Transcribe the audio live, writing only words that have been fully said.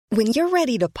When you're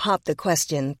ready to pop the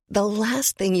question, the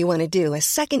last thing you want to do is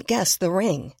second-guess the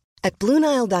ring. At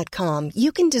BlueNile.com,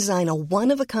 you can design a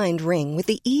one-of-a-kind ring with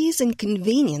the ease and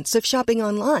convenience of shopping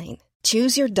online.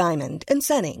 Choose your diamond and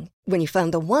setting. When you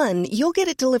find the one, you'll get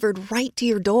it delivered right to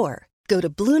your door. Go to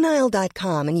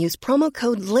BlueNile.com and use promo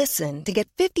code LISTEN to get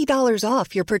 $50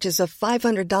 off your purchase of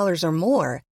 $500 or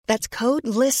more. That's code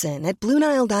LISTEN at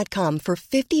BlueNile.com for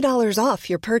 $50 off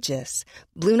your purchase.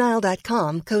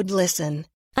 BlueNile.com, code LISTEN.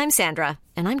 I'm Sandra,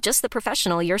 and I'm just the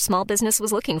professional your small business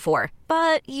was looking for.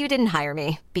 But you didn't hire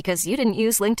me because you didn't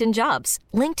use LinkedIn Jobs.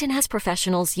 LinkedIn has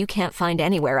professionals you can't find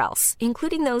anywhere else,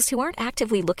 including those who aren't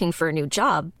actively looking for a new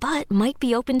job, but might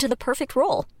be open to the perfect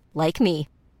role, like me.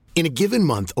 In a given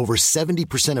month, over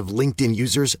 70% of LinkedIn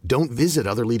users don't visit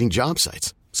other leading job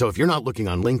sites. So if you're not looking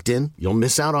on LinkedIn, you'll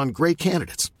miss out on great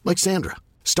candidates like Sandra.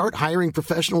 Start hiring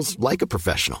professionals like a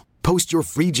professional. Post your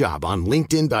free job on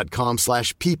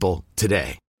linkedin.com/people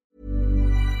today.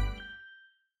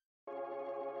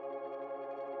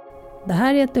 Det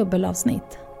här är ett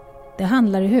dubbelavsnitt. Det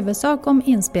handlar i huvudsak om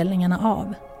inspelningarna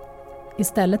av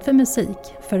Istället för musik,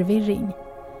 förvirring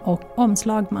och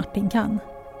Omslag Martin kan.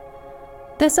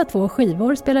 Dessa 2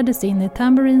 skivor spelades in i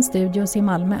Tambourine Studios i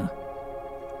Malmö.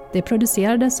 Det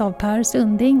producerades av Per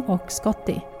Sunding och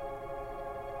Scotty.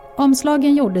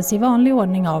 Omslagen gjordes i vanlig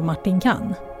ordning av Martin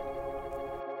Kann.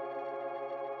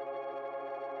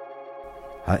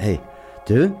 Hej.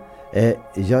 Du,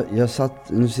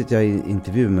 nu sitter jag i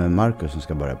intervju med Marcus som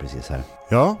ska börja precis här.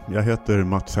 Ja, jag heter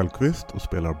Mats Hellqvist och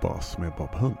spelar bas med Bob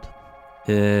Hund.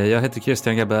 Jag heter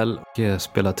Christian Gabell och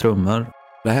spelar trummor.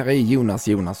 Det här är Jonas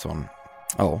Jonasson.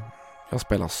 Ja, jag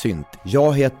spelar synt.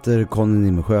 Jag heter Conny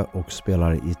Nimmersjö och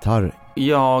spelar gitarr.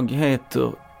 Jag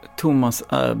heter Thomas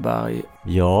Öberg.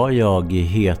 Ja, jag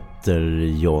heter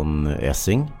John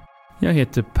Essing. Jag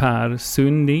heter Per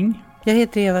Sunding. Jag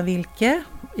heter Eva Wilke.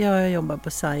 Jag jobbar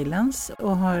på Silence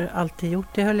och har alltid gjort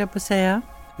det, höll jag på att säga.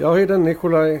 Jag heter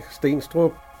Nikolaj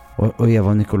Stenstrup. Och Eva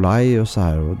och Nikolaj och så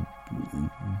här. Och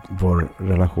vår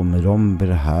relation med dem i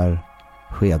det här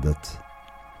skedet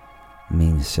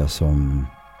minns jag som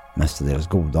mestadels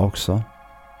goda också.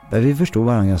 Vi förstod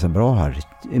varandra ganska bra här,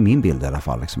 i min bild i alla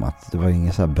fall. Liksom, att det var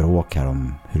ingen så här bråk här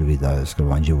om huruvida det skulle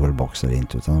vara en jewelbox eller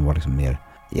inte. Utan det var liksom mer,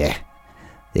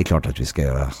 det är klart att vi ska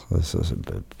göra så,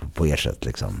 på er sätt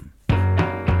liksom.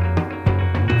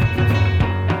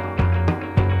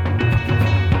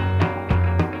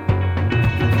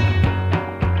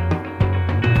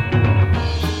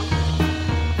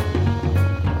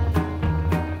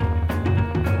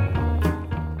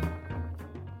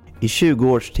 I 20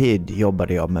 års tid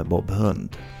jobbade jag med Bob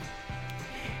Hund.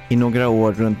 I några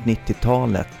år runt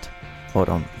 90-talet var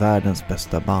de världens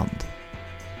bästa band.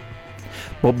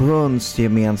 Bob Hunds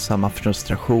gemensamma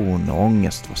frustration och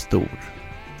ångest var stor.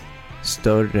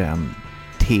 Större än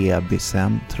Täby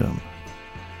centrum.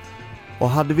 Och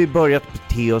hade vi börjat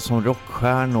bete oss som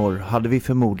rockstjärnor hade vi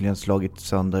förmodligen slagit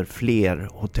sönder fler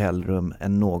hotellrum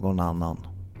än någon annan.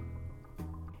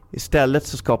 Istället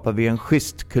så skapade vi en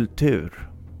schysst kultur.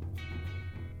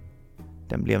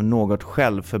 Den blev något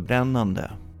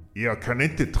självförbrännande. Jag kan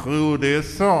inte tro det är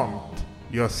sant.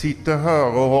 Jag sitter här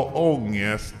och har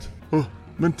ångest.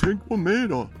 Men tänk på mig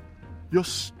då. Jag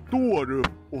står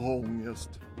upp och har ångest.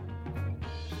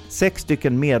 6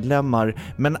 stycken medlemmar,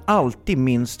 men alltid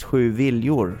minst 7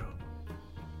 viljor.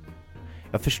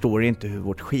 Jag förstår inte hur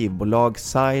vårt skivbolag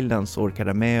Silence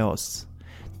orkade med oss.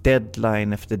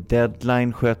 Deadline efter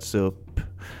deadline sköts upp.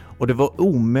 Och det var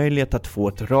omöjligt att få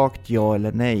ett rakt ja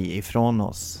eller nej ifrån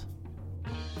oss.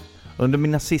 Under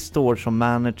mina sista år som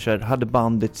manager hade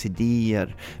bandets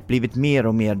idéer blivit mer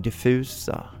och mer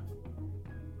diffusa.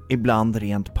 Ibland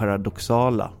rent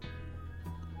paradoxala.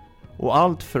 Och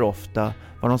allt för ofta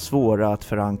var de svåra att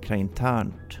förankra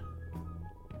internt.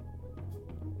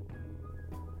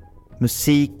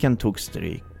 Musiken tog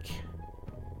stryk.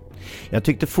 Jag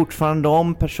tyckte fortfarande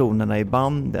om personerna i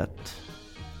bandet.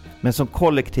 Men som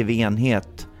kollektiv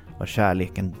enhet var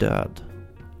kärleken död.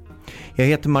 Jag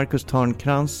heter Marcus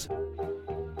Törnkrans.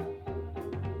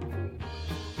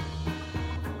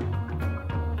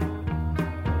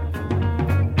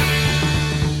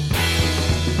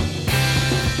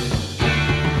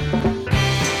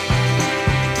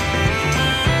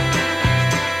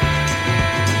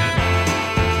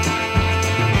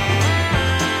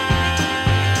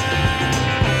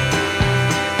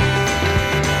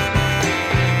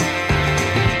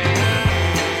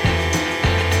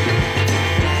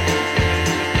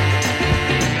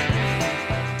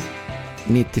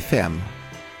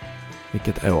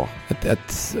 Vilket år?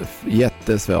 Ett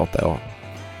jättesvårt år.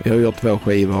 Vi har gjort 2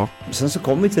 skivor. Sen så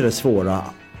kom vi till det svåra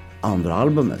andra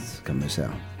albumet kan man ju säga.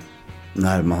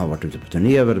 när man har varit ute på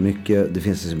turné väldigt mycket. Det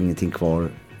finns liksom ingenting kvar.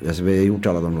 Alltså, vi har gjort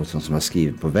alla de låtar som har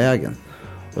skrivit på vägen.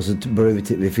 Och så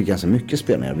började vi fick ganska mycket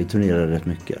spelningar. Vi turnerade rätt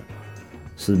mycket.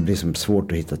 Så det blir som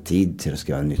svårt att hitta tid till att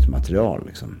skriva nytt material.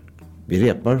 Liksom. Vi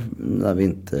repar när vi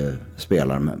inte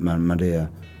spelar. Men det,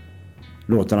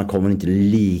 låtarna kommer inte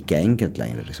lika enkelt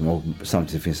längre. Liksom. Och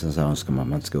samtidigt finns det en sån önskan att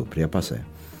man inte ska upprepa sig.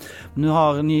 Nu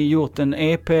har ni gjort en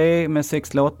EP med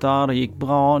 6 låtar. Det gick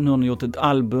bra. Nu har ni gjort ett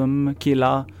album,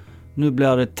 killar. Nu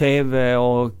blir det tv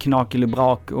och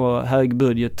knakelibrak och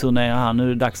högbudgetturnéer här. Nu är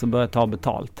det dags att börja ta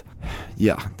betalt.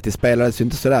 Ja, det spelades ju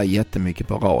inte sådär jättemycket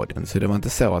på radion. Så det var inte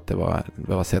så att det var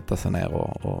att sätta sig ner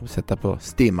och sätta på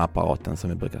stimapparaten som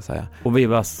vi brukar säga. Och vi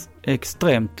var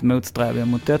extremt motsträviga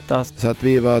mot detta. Så att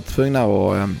vi var tvungna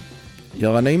att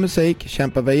göra ny musik,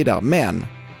 kämpa vidare. Men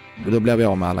då blev vi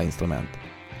av med alla instrument.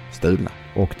 Stulna.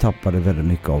 Och tappade väldigt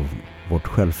mycket av vårt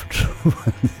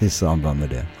självförtroende i samband med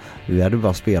det. Vi hade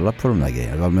bara spelat på de där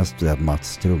grejerna. Det var mest att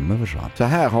Mats trummor försvann. Så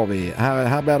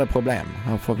här blir det problem.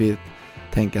 Här får vi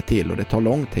tänka till och det tar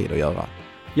lång tid att göra.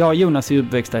 Jag och Jonas är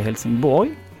uppväxta i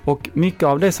Helsingborg och mycket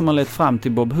av det som har lett fram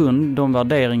till Bob Hund, de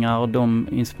värderingar och de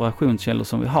inspirationskällor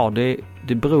som vi har,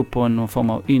 det beror på någon form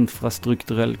av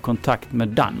infrastrukturell kontakt med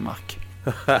Danmark.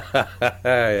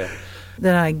 Det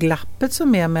här glappet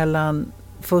som är mellan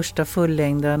första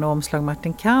fullängden och omslag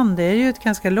Martin Kann, det är ju ett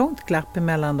ganska långt glapp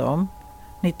emellan dem.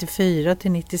 94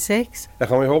 till 96. Jag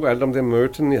kommer ihåg alla de där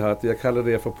möten ni hade. Jag kallar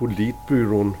det för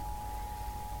politbyrån.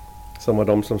 Som var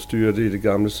de som styrde i det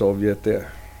gamla Sovjet där.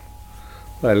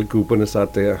 Alla gubbarna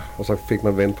satt där och så fick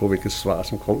man vänta på vilket svar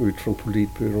som kom ut från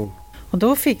politbyrån. Och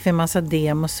då fick vi en massa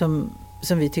demos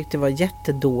som vi tyckte var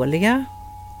jättedåliga.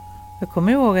 Jag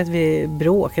kommer ihåg att vi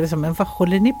bråkade men vad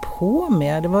håller ni på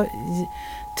med? Det var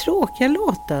tråkiga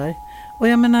låtar. Och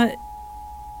jag menar,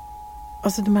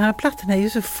 alltså de här plattorna är ju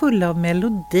så fulla av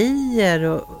melodier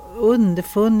och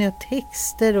underfunniga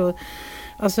texter och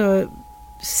alltså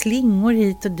slingor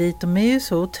hit och dit. De är ju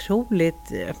så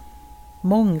otroligt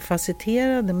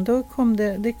mångfacetterade. Men då kom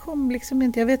det kom liksom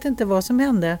inte, jag vet inte vad som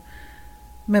hände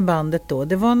med bandet då.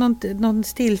 Det var någon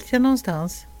stiltje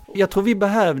någonstans. Jag tror vi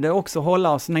behövde också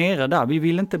hålla oss nere där. Vi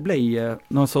ville inte bli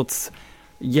någon sorts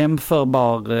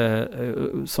jämförbar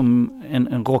som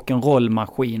en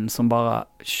rock'n'roll-maskin som bara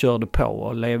körde på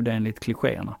och levde enligt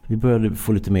klichéerna. Vi började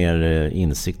få lite mer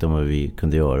insikt om vad vi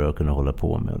kunde göra och kunde hålla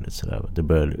på med. Och lite sådär. Det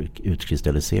började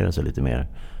utkristallisera sig lite mer.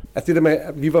 Alltså det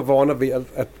med, vi var vana vid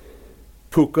att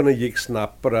puckarna gick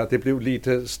snabbare. Det blev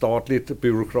lite statligt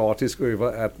byråkratiskt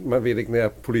över att man vet inte när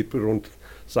politbyrån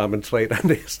sammanträder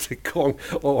nästa gång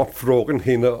och frågan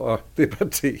hinner att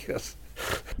debatteras.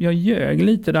 Jag ljög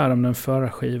lite där om den förra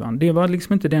skivan. Det var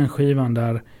liksom inte den skivan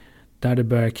där det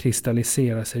började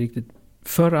kristallisera sig riktigt.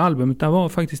 Förra albumet där var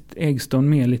faktiskt Eggstone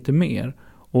med lite mer.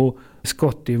 Och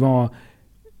Scotty var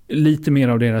lite mer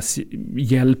av deras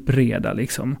hjälpreda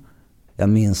liksom. Jag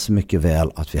minns mycket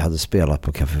väl att vi hade spelat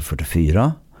på Café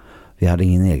 44. Vi hade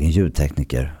ingen egen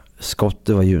ljudtekniker.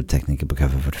 Scotty var ljudtekniker på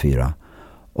Café 44.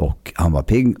 Och han var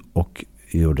pigg och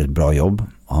gjorde ett bra jobb.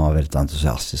 Han var väldigt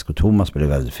entusiastisk och Thomas blev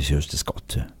väldigt förtjust i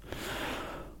Scotty.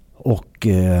 Och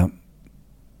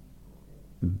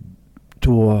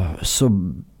då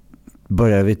så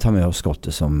började vi ta med oss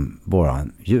Scotty som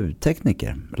våran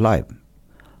ljudtekniker live.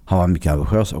 Han var mycket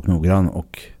ambitiös och noggrann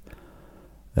och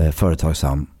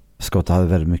företagsam. Scotty hade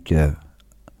väldigt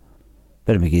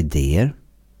mycket idéer.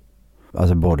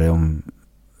 Alltså både om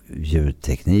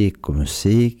ljudteknik och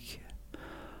musik.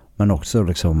 Men också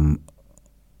liksom,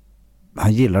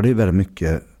 han gillade ju väldigt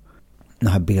mycket den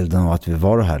här bilden av att vi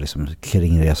var det här liksom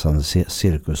kringresande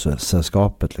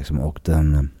cirkussällskapet liksom, och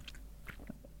den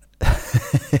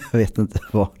jag vet inte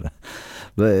vad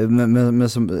det men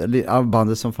som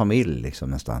bandet som familj liksom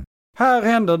nästan. Här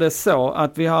händer det så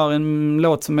att vi har en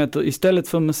låt som heter Istället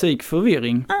för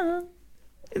musikförvirring.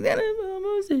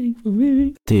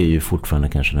 Det är ju fortfarande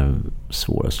kanske den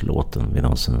svåraste låten vi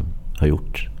någonsin har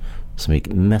gjort. Som vi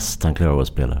nästan klarar av att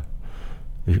spela.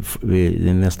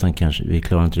 Vi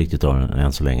klarar inte riktigt av den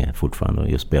än så länge fortfarande och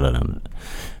just spela den.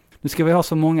 Nu ska vi ha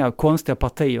så många konstiga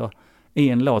partier i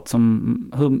en låt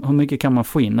som hur mycket kan man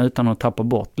få in utan att tappa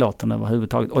bort låten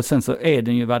överhuvudtaget. Och sen så är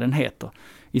den ju vad den heter.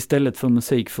 Istället för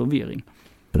musikförvirring.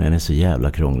 Den är så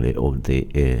jävla krånglig och det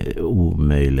är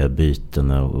omöjliga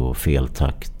byten och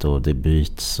feltakt och det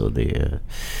byts och det är...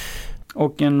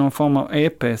 Och någon form av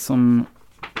EP som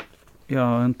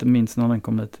jag inte minns när den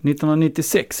kom ut.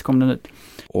 1996 kom den ut.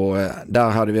 Och där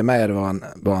hade vi med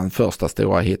vår första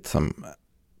stora hit som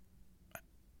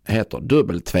heter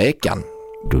Dubbel tvekan.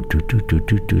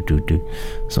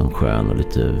 Som skön och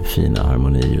lite fina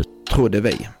harmonier. Trodde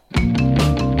vi.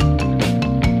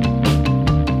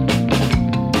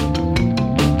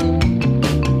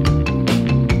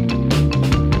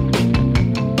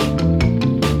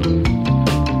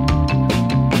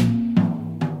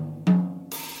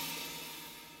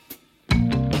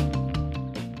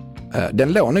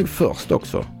 Den låg nog först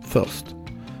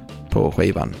på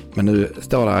skivan. Men nu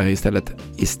står där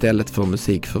istället för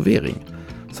musikförvirring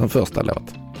som första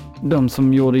låt. De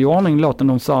som gjorde i ordning låten,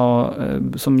 de sa,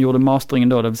 som gjorde masteringen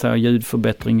då, det vill säga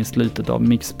ljudförbättring i slutet av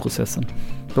mixprocessen.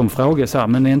 De frågade så här,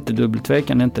 men är inte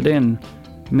dubbeltvekan, är inte det en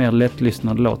mer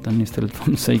lättlyssnad låt än istället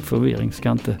för musikförvirring?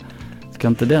 Ska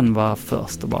inte den vara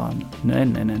först? Och bara, nej.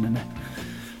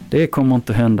 Det kommer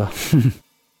inte hända.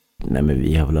 Nej, men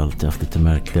vi har väl alltid haft lite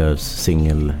märkliga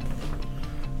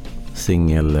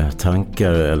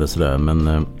singeltankar eller sådär,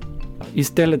 men...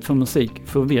 Istället för musik,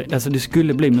 förvirring. Alltså det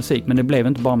skulle bli musik, men det blev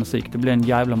inte bara musik. Det blev en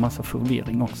jävla massa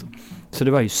förvirring också. Så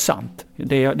det var ju sant.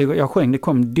 Det jag sjöng, det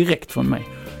kom direkt från mig.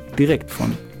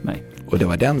 Och det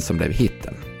var den som blev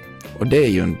hitten. Och det är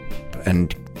ju en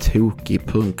tokig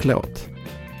punklåt.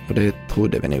 Och det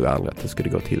trodde vi nog aldrig att det skulle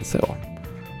gå till så.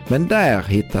 Men där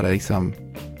hittade liksom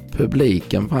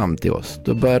publiken fram till oss.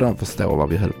 Då började de förstå vad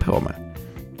vi höll på med.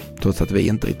 Trots att vi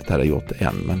inte riktigt hade gjort det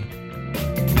än, men...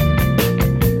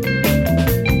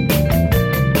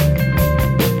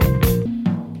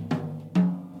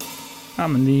 Ja,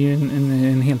 men det är ju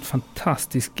en helt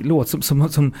fantastisk låt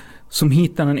som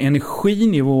hittar en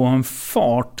energinivå och en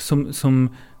fart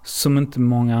som inte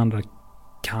många andra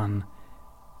kan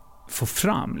få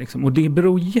fram. Liksom. Och det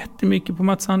beror jättemycket på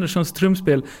Mats Anderssons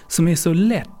trumspel som är så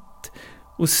lätt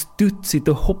och studsigt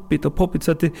och hoppigt och poppigt,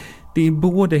 så att det är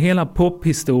både hela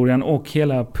pophistorien och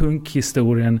hela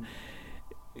punkhistorien.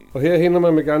 Och här hinner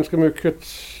man med ganska mycket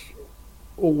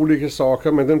olika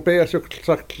saker, men den bärs ju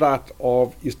klart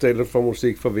av istället för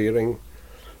musikförvirring,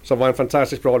 som var en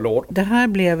fantastiskt bra låt. Det här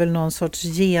blev väl någon sorts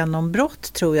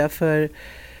genombrott, tror jag,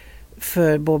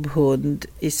 för Bob Hund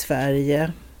i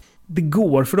Sverige. Det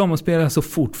går för dem att spela så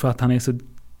fort för att han är så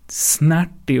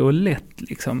snärtig och lätt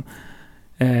liksom.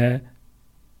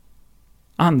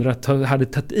 Andra hade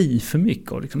tagit i för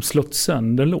mycket och liksom slått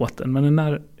sönder låten, men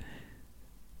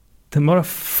den bara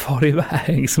far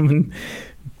iväg som en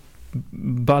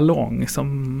ballong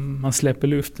som man släpper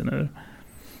luften ur.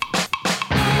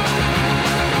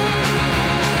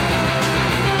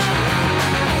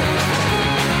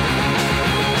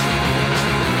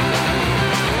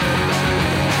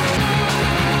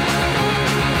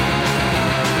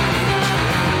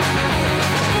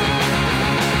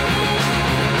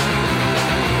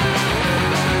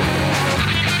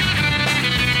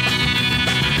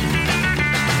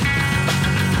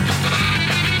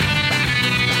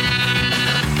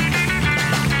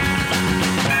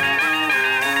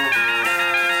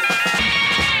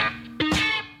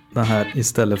 Den här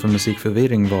istället för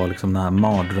musikförvirring var liksom den här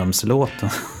mardrömslåten.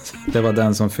 Det var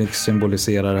den som fick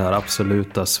symbolisera det här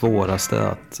absoluta svåraste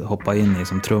att hoppa in i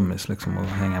som trummis liksom, och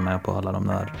hänga med på alla de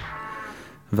där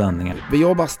vändningarna. Vi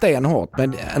jobbar stenhårt,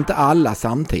 men inte alla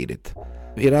samtidigt.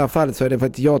 I det här fallet så är det för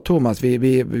att jag och Thomas,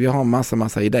 vi har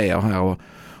massa idéer här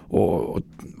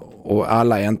och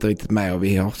alla är inte riktigt med och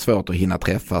vi har svårt att hinna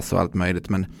träffas och allt möjligt.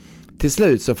 Men till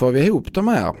slut så får vi ihop de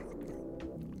här.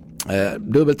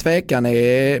 Dubbeltvekan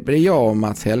är jag och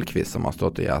Mats Hellqvist som har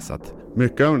stått och jazzat.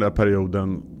 Mycket av den där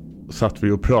perioden satt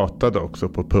vi och pratade också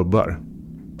på pubbar,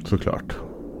 såklart.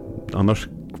 Annars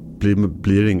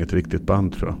blir det inget riktigt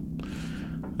band, tror jag.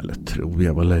 Eller tror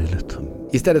jag, var löjligt.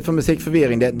 Istället för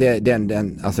musikförvirring,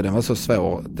 den var så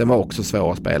svår. Den var också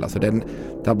svår att spela. Så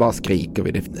där bara skriker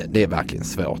vi. Det är verkligen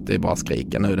svårt. Det är bara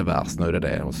skrika. Nu är det vers, nu är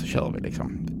det. Och så kör vi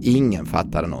liksom. Ingen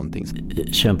fattade någonting.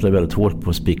 Jag kämpade väldigt hårt på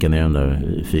att spika ner den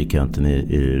där fyrkanten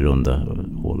i runda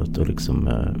hålet. Och liksom...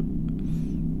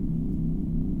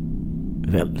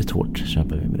 väldigt hårt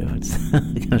kämpade vi med det faktiskt.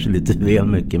 Kanske lite väl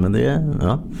mycket, men det...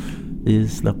 Ja,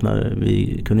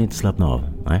 vi kunde inte slappna av.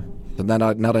 Nej. Så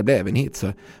när det blev en hit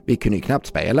så vi kunde ju knappt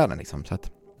spela den liksom, så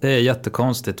att... Det är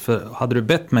jättekonstigt, för hade du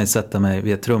bett mig sätta mig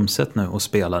vid ett trumset nu och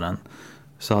spela den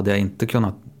så hade jag inte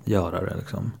kunnat göra det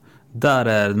liksom.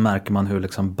 Där märker man hur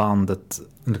liksom bandet,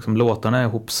 liksom låtarna är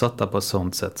ihopsatta på ett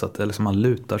sånt sätt så att det liksom, man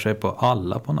lutar sig på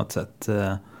alla på något sätt.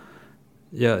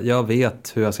 Jag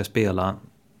vet hur jag ska spela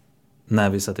när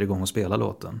vi sätter igång och spelar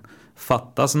låten.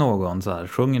 Fattas någon så här,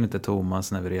 sjunger inte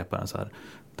Thomas när vi repar den så här,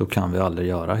 då kan vi aldrig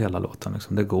göra hela låten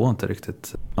liksom. Det går inte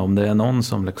riktigt. Om det är någon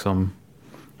som liksom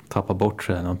tappar bort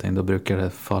sig eller någonting, då brukar det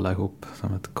falla ihop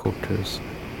som ett korthus.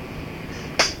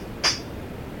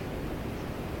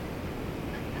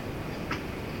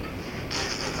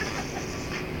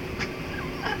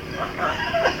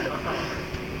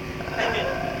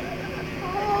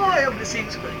 Jag blir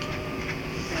sinnessjuk.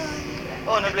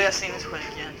 Nu blir jag sinnessjuk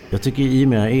igen. Jag tycker i och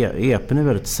med EPen är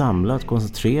väldigt samlat,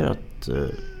 koncentrerat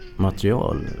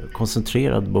material.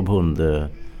 Koncentrerad Bob Hund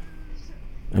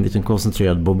en liten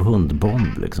koncentrerad Bob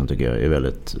Hund-bomb liksom, tycker jag är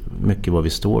väldigt mycket vad vi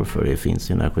står för. Det finns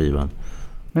i den här skivan.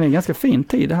 Men det är en ganska fin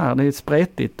tid det här. Det är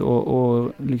spretigt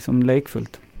och liksom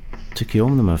lekfullt. Tycker jag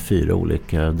om de här 4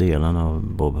 olika delarna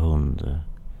av Bob Hund.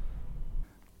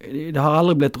 Det har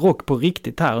aldrig blivit rock på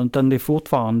riktigt här, utan det är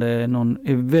fortfarande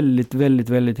är väldigt, väldigt,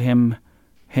 väldigt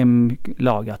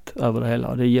hemlagat över det hela,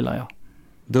 och det gillar jag.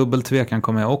 Dubbeltvekan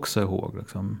kommer jag också ihåg.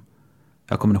 Liksom.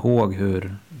 Jag kommer ihåg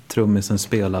hur trummisen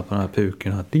spelar på de här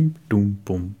pukorna. Dim, dum,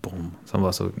 bom, bom. Som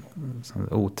var så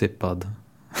otippad.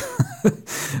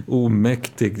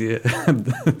 Omäktig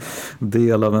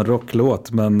del av en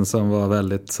rocklåt. Men som var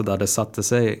väldigt sådär. Det satte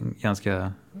sig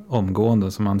ganska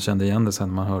omgående. Så man kände igen det sen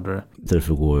när man hörde det.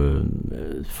 Därför går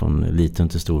från liten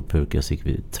till stor puka, så gick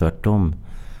vi tvärtom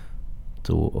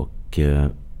då. Och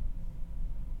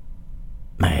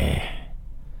nej,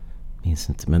 minns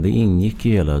inte. Men det ingick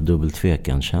ju hela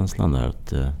dubbeltvekan-känslan där, att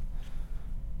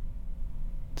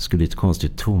det skulle bli ett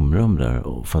konstigt tomrum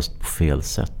där, fast på fel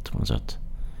sätt på något sätt.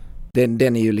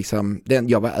 Den är ju liksom,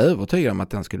 jag var övertygad om att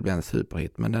den skulle bli en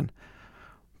superhit, men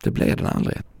det blev den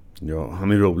aldrig. Ja,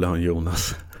 han är rolig, han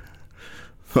Jonas.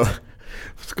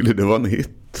 Skulle det vara en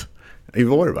hit? I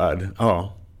vår värld,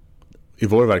 ja. I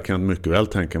vår värld kan jag mycket väl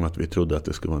tänka mig att vi trodde att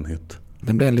det skulle vara en hit.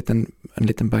 Den blev en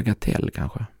liten bagatell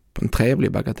kanske. En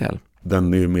trevlig bagatell.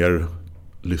 Den är ju mer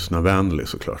lyssnarvänlig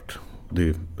såklart. Det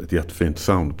är ett jättefint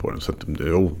sound på den. Så att det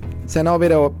är Sen har vi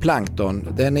då Plankton.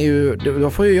 Den är ju, då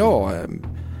får ju jag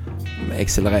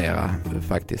accelerera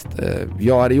faktiskt.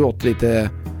 Jag hade gjort lite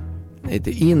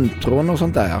intron och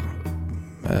sånt där.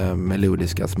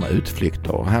 Melodiska små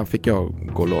utflykter. Och här fick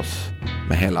jag gå loss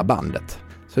med hela bandet.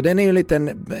 Så den är ju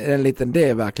en liten, det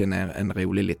är verkligen en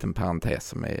rolig liten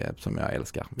parentes som jag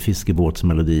älskar.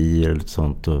 Fiskebåtsmelodier eller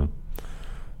sånt, och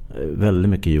väldigt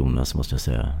mycket Jonas, måste jag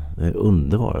säga. Det är en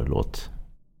underbar låt.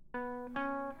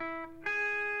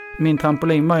 Min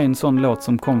trampolin var en sån låt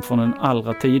som kom från den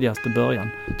allra tidigaste början.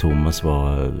 Thomas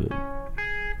var,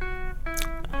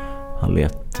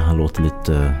 han låter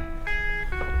lite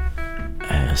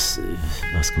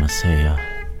vad ska man säga,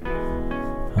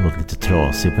 han låter lite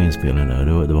trasig på inspelningen där.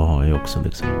 Det var han ju också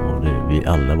liksom. Och vi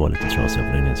alla var lite trasiga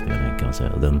på den inspelningen, kan man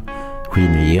säga. Den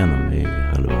skiner igenom i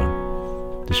halva.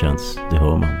 Det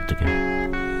hör man, tycker jag.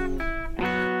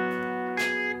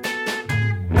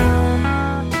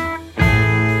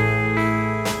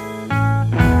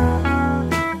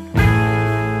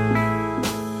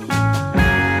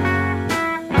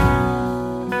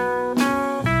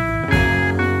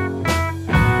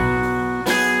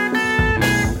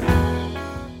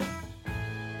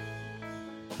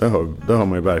 Det har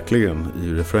man ju verkligen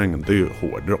i refrängen. Det är ju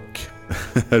hårdrock.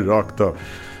 Rakt av.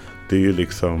 Det är ju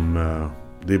liksom,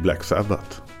 det är Black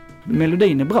Sabbath.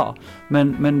 Melodin är bra,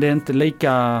 men det är inte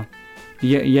lika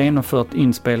genomfört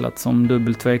inspelat som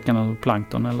Dubbeltvekan eller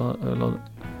Plankton eller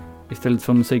istället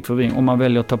för musikförvirring, om man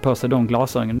väljer att ta på sig de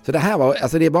glasögonen. Så det här var,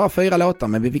 alltså det är bara 4 låtar,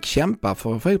 men vi fick kämpa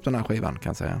för att få upp den här skivan, kan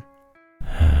jag säga.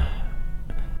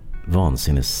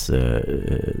 Vansinnes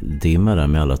dimma där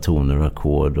med alla toner och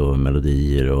ackord och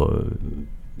melodier och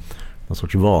någon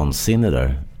sorts vansinne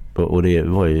där. Och det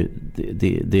var ju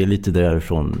det är lite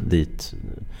därifrån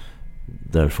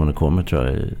det kommer, tror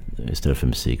jag, istället för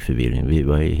musikförvirring. Vi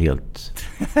var ju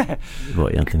var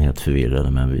egentligen helt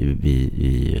förvirrade, men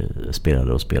vi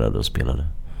spelade och spelade och spelade.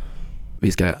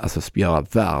 Vi ska alltså göra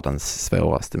världens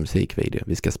svåraste musikvideo.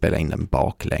 Vi ska spela in den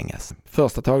baklänges.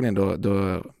 Första tagningen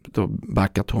då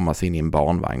backar Thomas in i en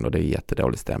barnvagn och det är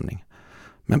jättedålig stämning.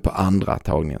 Men på andra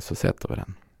tagningen så sätter vi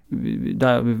den.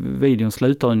 Där videon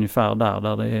slutar ungefär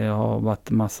där det har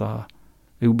varit massa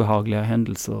obehagliga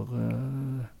händelser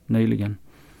nyligen.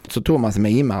 Så Thomas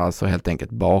mimar alltså helt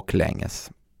enkelt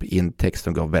baklänges.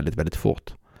 Texten går väldigt, väldigt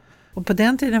fort. Och på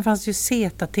den tiden fanns ju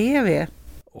ZTV.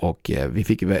 Och vi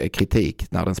fick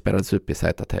kritik när den spelades upp i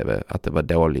ZTV att det var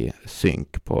dålig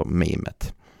synk på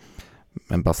mimet.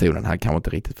 Men personen här kanske inte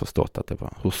riktigt förstått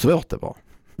hur svårt det var.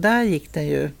 Där gick den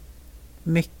ju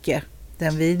mycket,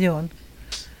 den videon.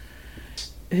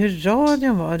 Hur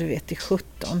radion var, du vet, i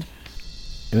 17.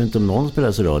 Jag vet inte om någon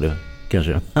spelade så radio,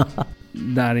 kanske.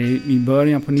 Där i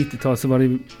början på 90-talet så var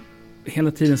det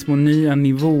hela tiden små nya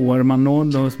nivåer man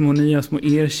nådde och små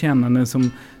erkännanden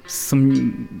som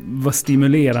var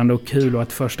stimulerande och kul, och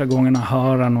att första gången att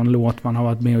höra någon låt man har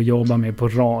varit med och jobbat med på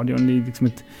radion, det är liksom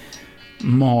ett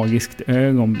magiskt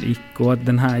ögonblick. Och att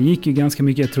den här gick ju ganska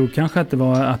mycket, jag tror kanske att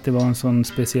det var en sån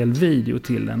speciell video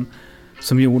till den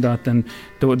som gjorde att den,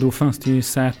 då fanns det ju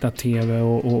ZTV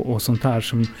och sånt här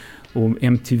och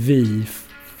MTV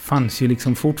fanns ju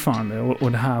liksom fortfarande,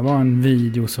 och det här var en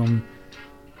video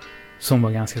som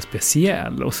var ganska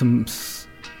speciell och som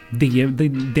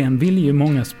Den vill ju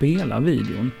många spela,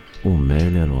 videon.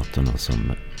 Omöjliga låtarna som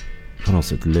på något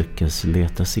sätt lyckas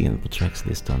leta sig in på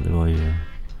trackslistan. Det var ju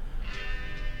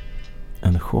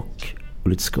en chock och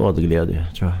lite skadeglädje,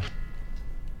 tror jag.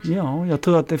 Ja, jag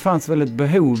tror att det fanns väl ett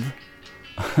behov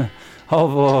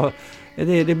av att...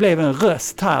 Det blev en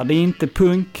röst här. Det är inte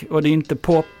punk och det är inte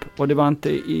pop och det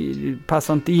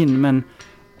passar inte in, men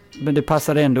det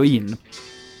passade ändå in.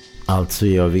 Alltså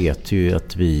jag vet ju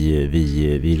att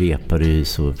vi repade ju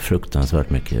så fruktansvärt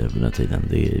mycket på den här tiden.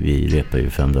 Vi repade ju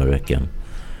 5 dagar i veckan,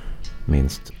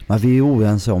 minst. Men vi är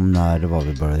oense om när det var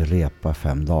vi började repa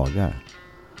 5 dagar.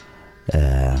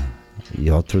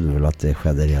 Jag trodde väl att det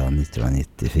skedde redan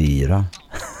 1994.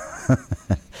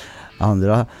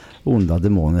 Andra onda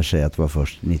demoner säger att det var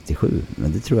först 97,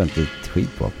 men det tror jag inte ett skit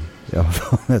på. Jag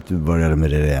har att vi började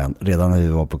med det redan när vi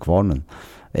var på kvarnen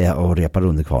och repade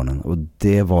under kvarnen. Och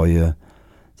det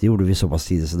gjorde vi så pass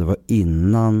tidigt så det var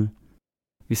innan.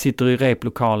 Vi sitter i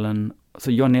replokalen,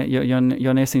 så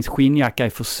Jan Essings skinnjacka är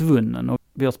försvunnen och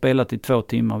vi har spelat i 2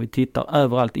 timmar. Vi tittar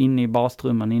överallt inne i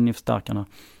basrummen, inne i förstärkarna.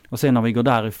 Och sen när vi går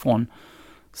därifrån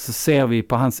så ser vi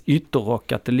på hans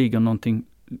ytterrock att det ligger någonting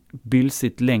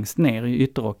bylsigt längst ner i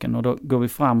ytterrocken. Och då går vi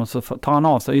fram och så tar han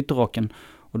av sig ytterrocken.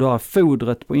 Och då har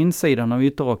fodret på insidan av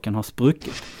ytterrocken har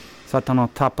spruckit. Så att han har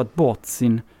tappat bort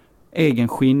sin egen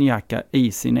skinnjacka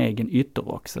i sin egen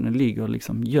ytterrock. Så den ligger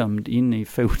liksom gömd inne i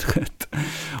fodret.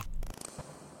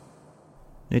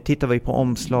 Nu tittar vi på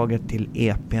omslaget till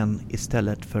EP:n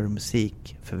istället för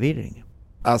musikförvirring.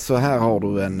 Alltså här har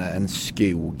du en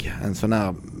skog, en sån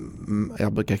här,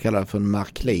 jag brukar kalla det för en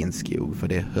Märklin-skog, för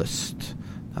det är höst.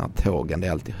 Den här tågen, det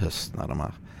är alltid höst när de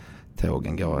här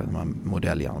tågen går, de här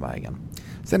modelljärnvägen.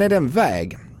 Sen är det en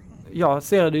väg. Jag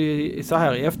ser det ju så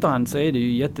här i efterhand, så är det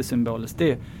ju jättesymboliskt.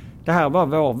 Det här var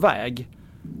vår väg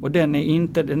och den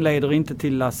leder inte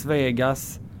till Las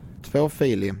Vegas.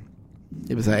 2-filig,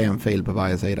 det vill säga en fil på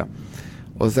varje sida.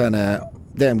 Och sen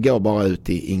den går bara ut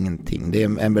i ingenting. Det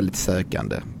är en väldigt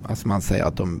sökande. Alltså man säger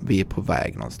att vi är på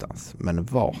väg någonstans. Men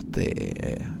vart det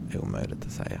är omöjligt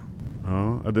att säga.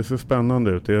 Ja, det ser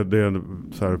spännande ut. Det är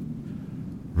så här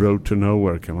road to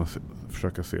nowhere kan man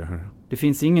försöka se här. Det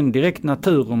finns ingen direkt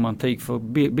naturromantik, för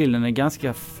bilden är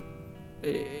ganska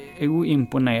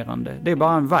oimponerande. Det är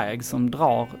bara en väg som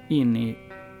drar in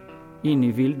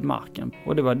i vildmarken.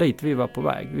 Och det var dit vi var på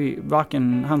väg.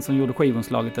 Varken han som gjorde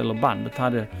skivomslaget eller bandet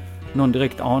hade någon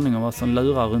direkt aning om vad som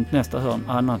lurar runt nästa hörn,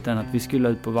 annat än att vi skulle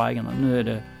ut på vägarna.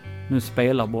 Nu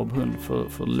spelar Bob Hund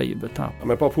för livet här.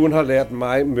 Men Bob Hund har lärt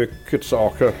mig mycket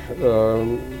saker.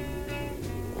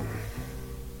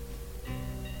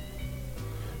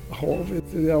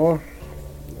 Ja,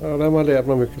 de har lärt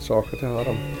mig mycket saker till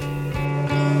här.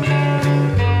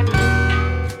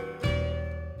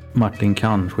 Martin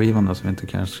Kann-skivan som vi inte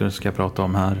kanske ska prata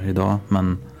om här idag,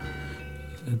 men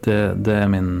det är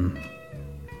min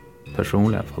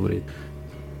personliga favorit.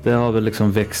 Det har väl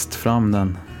liksom växt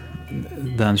fram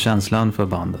den känslan för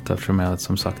bandet, eftersom jag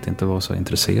som sagt inte var så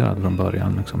intresserad från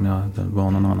början. Liksom. Jag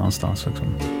var någon annanstans. Liksom.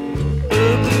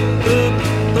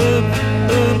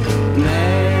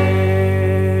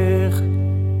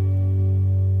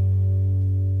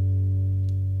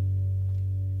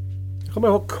 Jag kommer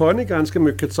ihåg Conny ganska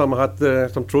mycket som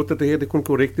trodde att det kunde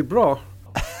gå riktigt bra.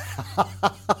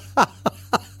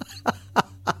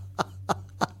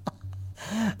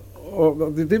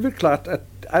 Och det är väl klart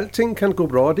att allting kan gå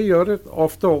bra. Det gör det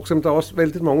ofta också. Men det är också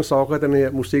väldigt många saker i den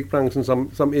här musikbranschen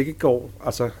som inte går,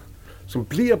 alltså som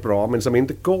blir bra men som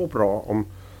inte går bra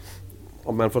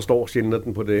om man förstår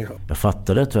skillnaden på det. Jag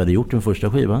fattade att vi hade gjort den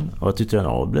första skivan och jag tyckte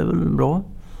att det blev väl bra.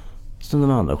 Sen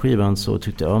den andra skivan så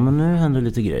tyckte jag, men nu händer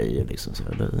lite grejer liksom. Så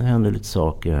det händer lite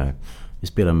saker här. Vi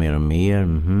spelar mer och mer.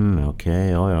 Okej,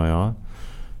 ja.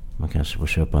 Man kanske får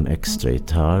köpa en extra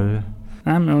gitarr.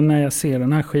 Nej, men och när jag ser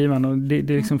den här skivan och det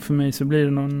liksom för mig så blir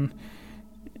det någon...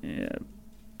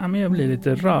 men jag blir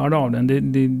lite rörd av den.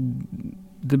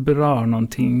 Det berör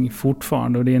någonting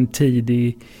fortfarande och det är en tid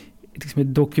liksom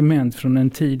ett dokument från en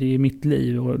tid i mitt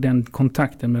liv och den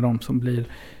kontakten med dem som blir...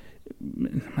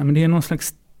 men det är någon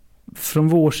slags från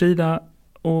vår sida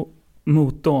och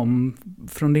mot dem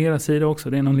från deras sida också.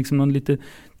 Det är någon lite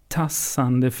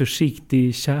tassande,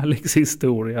 försiktig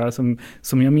kärlekshistoria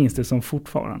som jag minns det som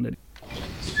fortfarande. Men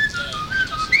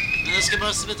jag ska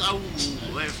bara veta,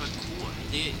 vad är det för kod?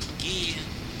 Det är G.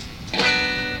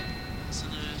 Sen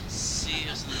är det C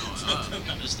och sen är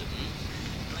det just det.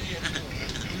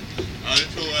 Ja, det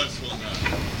tror jag så där.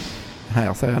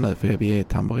 Här ser jag nu, för vi är i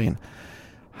tamburin.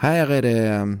 Här är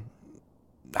det...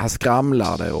 Här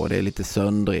skramlar det och det är lite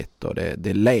söndrigt och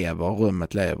det lever,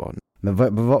 rummet lever. Men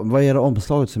vad är det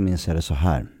omslaget som minns jag det så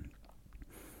här?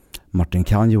 Martin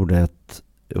Kahn gjorde ett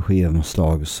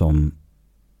skivomslag som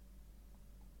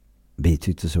vi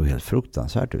tyckte så helt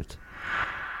fruktansvärt ut.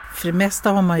 För det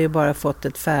mesta har man ju bara fått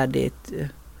ett färdigt,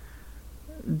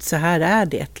 så här är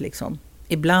det liksom.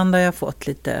 Ibland har jag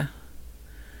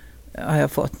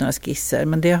fått några skisser,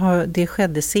 men det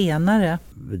skedde senare.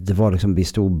 Det var liksom, vi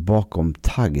stod bakom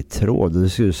taggtråd. Det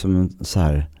såg ut som en så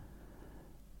här,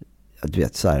 du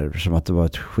vet, så här, som att det var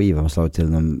ett skivomslag till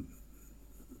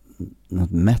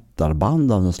något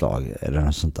metalband av något slag eller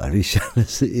något sånt där.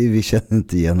 Vi kände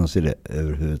inte igen oss i det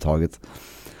överhuvudtaget.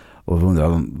 Och vi undrade,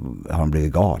 har han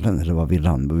blivit galen eller vad vill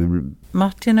han?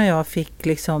 Martin och jag fick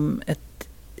liksom ett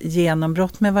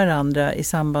genombrott med varandra i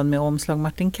samband med omslag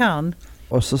Martin Kahn.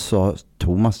 Och så sa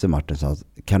Thomas till Martin så att,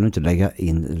 kan du inte lägga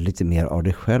in lite mer av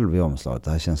dig själv i omslaget?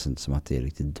 Det här känns inte som att det är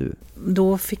riktigt du.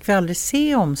 Då fick vi aldrig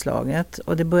se omslaget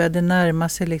och det började närma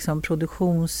sig liksom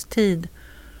produktionstid.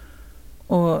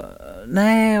 Och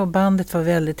bandet var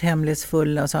väldigt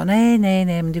hemlighetsfulla och sa nej,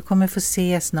 men du kommer få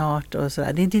se snart och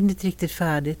sådär. Det är inte riktigt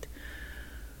färdigt.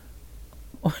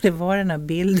 Och det var den här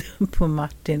bilden på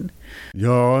Martin.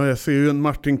 Ja, jag ser ju en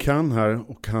Martin Kahn här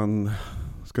och han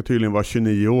ska tydligen vara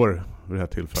 29 år vid det här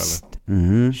tillfället.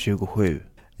 27.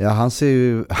 Ja, han ser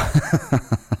ju...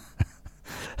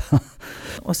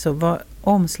 Och så var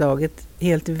omslaget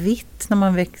helt vitt när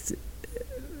man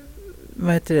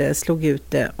slog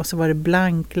ut det. Och så var det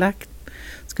blanklagt.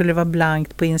 Skulle det vara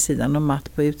blankt på insidan och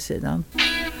matt på utsidan.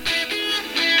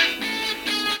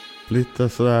 Lite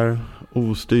sådär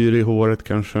ostyr i håret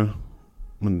kanske.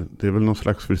 Men det är väl någon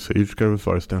slags frisyr ska vi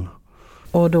föreställa.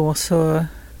 Och då så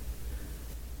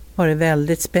var det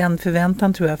väldigt spänd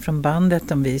förväntan tror jag från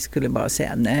bandet om vi skulle bara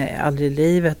säga nej, aldrig i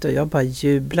livet. Och jag bara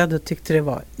jublade och tyckte det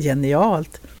var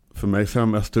genialt. För mig ser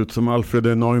han mest ut som Alfred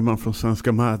E. Neumann från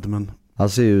Svenska Mad Men. Han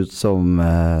ser ut som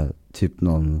typ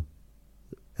en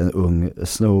ung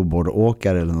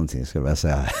snowboardåkare eller någonting skulle jag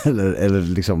säga. eller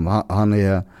liksom, han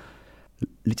är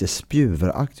lite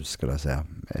spjuveraktig skulle jag säga.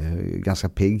 Ganska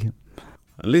pigg.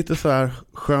 Lite så här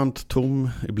skönt tom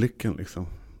i blicken liksom.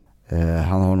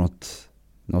 Han har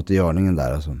något i görningen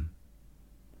där alltså.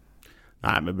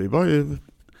 Nej, men vi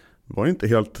var inte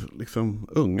helt liksom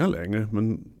unga längre,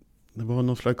 men det var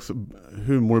någon slags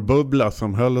humorbubbla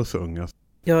som höll oss unga.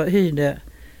 Jag hyrde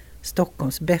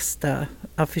Stockholms bästa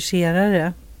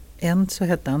affischerare, så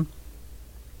hette han.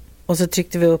 Och så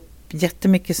tryckte vi upp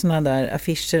jättemycket sådana där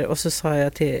affischer och så sa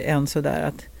jag till en sådär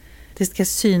att det ska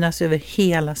synas över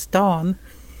hela stan.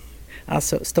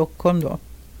 Alltså Stockholm då.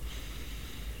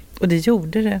 Och det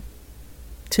gjorde det.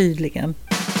 Tydligen.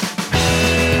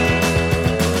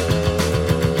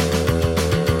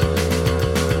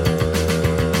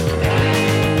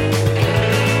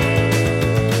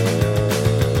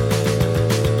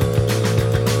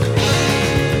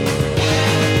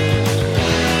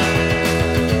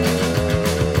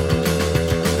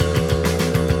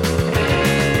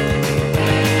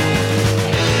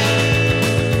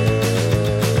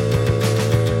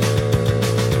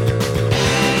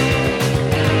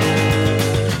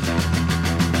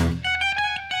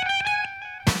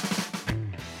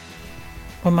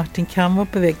 Och Martin Kahn var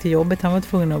på väg till jobbet. Han var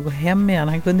tvungen att gå hem igen.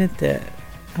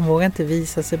 Han vågade inte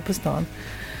visa sig på stan.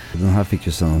 Den här fick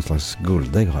ju någon slags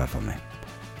guldägg har jag för mig.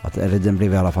 Eller den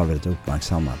blev i alla fall väldigt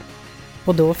uppmärksammad.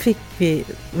 Och då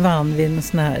vann vi en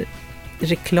sån här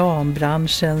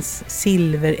reklambranschens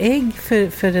silverägg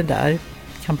för det där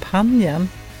kampanjen.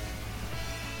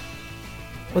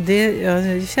 Och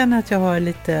jag känner att jag har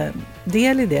lite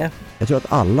del i det. Jag tror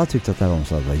att alla tyckte att det här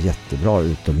omslaget var jättebra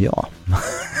utom jag.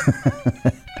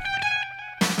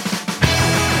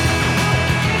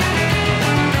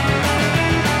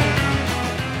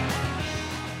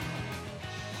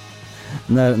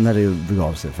 när det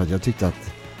begav sig, för att jag tyckte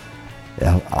att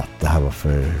det här var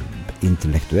för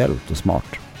intellektuellt och smart.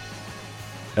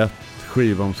 Ett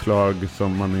skivomslag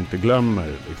som man inte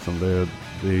glömmer liksom,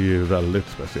 det är ju väldigt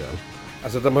speciellt.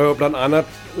 Alltså de har ju bland annat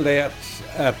lärt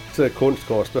att konst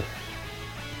kostar.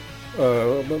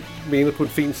 Menar på ett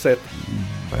fint sätt.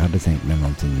 Jag hade tänkt mig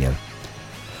någonting mer.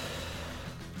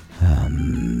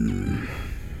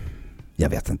 Jag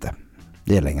vet inte.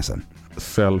 Det är länge sedan.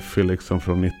 Selfie liksom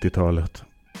från 90-talet.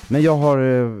 Men jag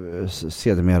har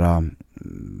sedermera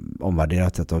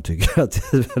omvärderat detta och tycker att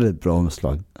det är ett väldigt bra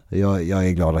omslag. Jag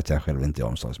är glad att jag själv inte är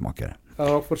omslagsmakare. Jag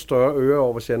har fått större öar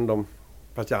av att känna dem.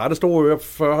 Fast jag hade stora öar på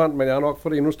förhand, men jag har nog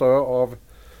fått ännu större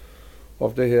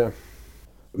av det här.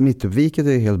 Mittuppviket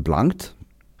är helt blankt.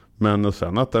 Men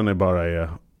sen att den bara är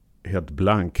helt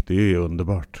blank, det är ju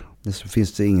underbart.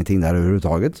 Finns det ingenting där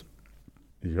överhuvudtaget?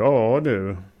 Ja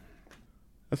du.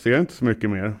 Jag ser inte så mycket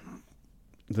mer.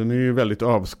 Den är ju väldigt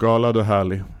avskalad och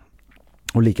härlig.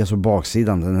 Och likaså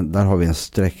baksidan, där har vi en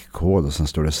streckkod och sen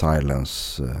står det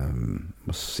Silence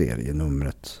och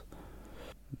serienumret.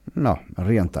 Ja,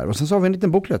 rent där. Och sen så har vi en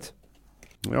liten booklet.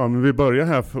 Ja, men vi börjar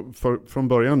här från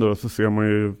början då, så ser man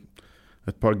ju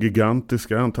ett par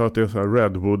gigantiska, jag antar att det är så här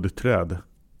redwood-träd.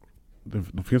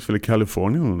 De finns väl i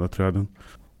Kalifornien, de där träden?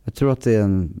 Jag tror att det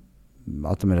är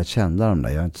att de är rätt kända, de där.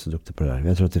 Jag är inte så duktig på det där.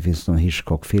 Jag tror att det finns någon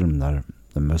Hitchcock-film där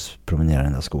de mest promenerar i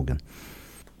den där skogen.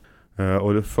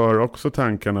 Och det för också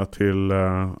tankarna till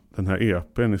den här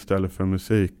EP:n istället för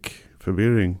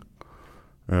musikförvirring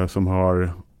som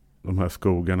har de här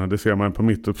skogarna. Det ser man på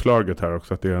mittuppslaget här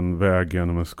också, att det är en väg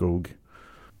genom en skog.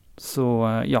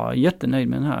 Så jag är jättenöjd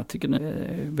med den här. Jag tycker den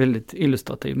är väldigt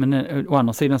illustrativ. Men å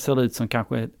andra sidan ser det ut som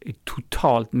kanske ett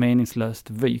totalt meningslöst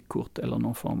vykort eller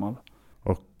någon form av.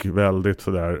 Och väldigt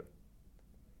sådär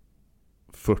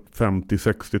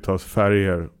 50-60-tals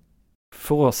färger.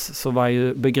 För oss så var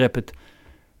ju begreppet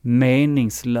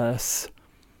meningslös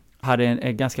hade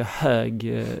en ganska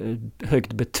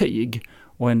högt betyg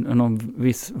och någon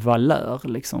viss valör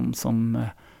liksom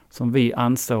som vi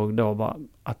ansåg då var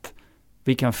att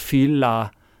vi kan fylla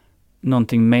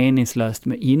någonting meningslöst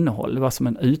med innehåll. Det var som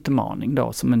en utmaning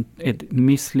då, som ett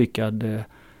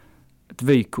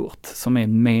vykort som är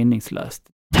meningslöst.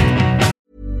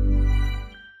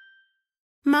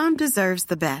 Mom deserves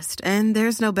the best, and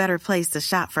there's no better place to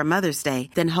shop for Mother's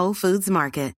Day than Whole Foods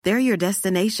Market. They're your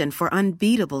destination for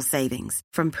unbeatable savings,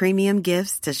 from premium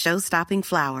gifts to show-stopping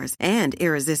flowers and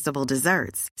irresistible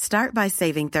desserts. Start by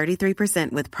saving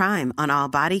 33% with Prime on all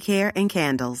body care and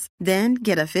candles. Then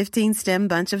get a 15-stem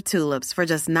bunch of tulips for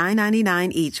just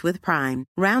 $9.99 each with Prime.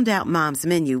 Round out Mom's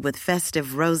menu with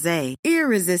festive rosé,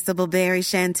 irresistible berry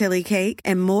chantilly cake,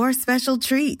 and more special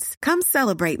treats. Come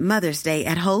celebrate Mother's Day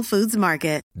at Whole Foods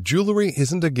Market. Jewelry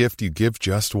isn't a gift you give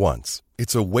just once.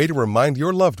 It's a way to remind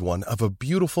your loved one of a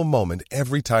beautiful moment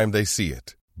every time they see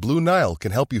it. Blue Nile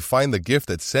can help you find the gift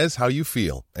that says how you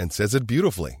feel and says it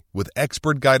beautifully, with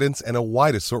expert guidance and a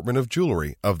wide assortment of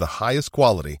jewelry of the highest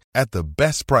quality at the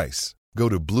best price. Go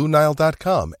to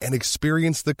BlueNile.com and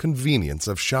experience the convenience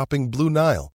of shopping Blue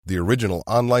Nile, the original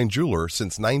online jeweler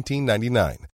since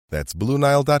 1999. That's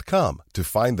BlueNile.com to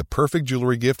find the perfect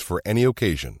jewelry gift for any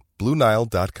occasion.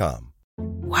 BlueNile.com.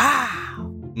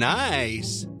 Wow!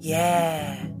 Nice!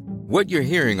 Yeah! What you're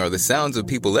hearing are the sounds of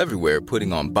people everywhere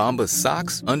putting on Bombas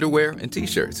socks, underwear, and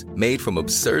T-shirts made from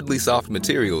absurdly soft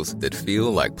materials that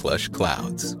feel like plush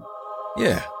clouds.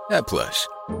 Yeah, that plush.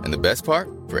 And the best part?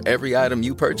 For every item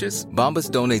you purchase, Bombas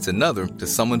donates another to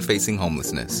someone facing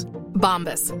homelessness.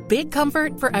 Bombas. Big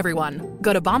comfort for everyone.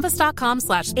 Go to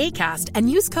bombas.com/ACAST and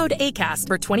use code ACAST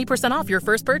for 20% off your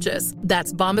first purchase.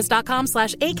 That's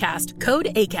bombas.com/ACAST. Code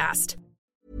ACAST.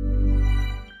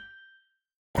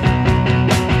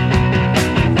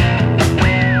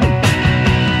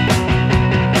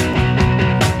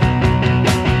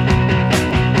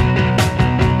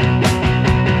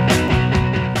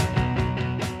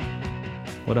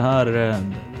 Och det här,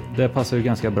 det passar ju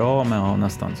ganska bra med att ha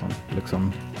nästan som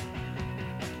liksom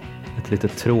ett lite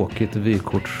tråkigt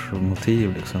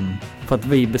vykortsmotiv liksom. För att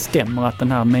vi bestämmer att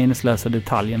den här meningslösa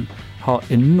detaljen har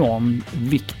enorm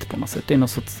vikt på något sätt. Det är någon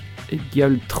sorts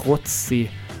jävligt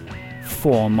trotsig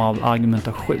form av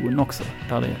argumentation också.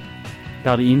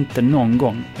 Där det inte någon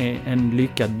gång är en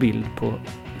lyckad bild på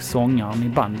sångaren i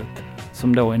bandet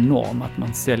som då är enorm, att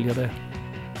man säljer det.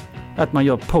 Att man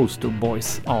gör poster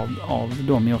boys av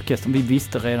dem i orkestern. Vi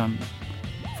visste redan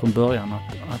från början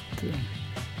att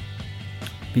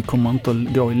vi kommer inte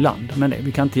att gå i land med det.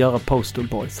 Vi kan inte göra poster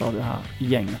boys av det här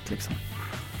gänget liksom.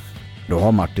 Då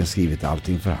har Martin skrivit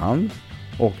allting för hand.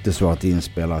 Och det så att det är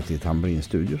inspelat i Tamborin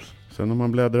Studios. Sen om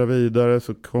man bläddrar vidare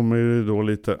så kommer det då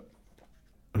lite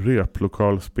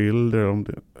replokalsbilder om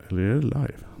det. Eller är det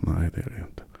live? Nej, det är det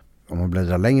inte. Om man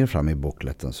bläddrar längre fram i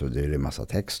bookletten så är det en massa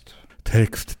text.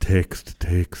 Text.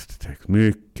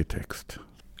 Mycket text.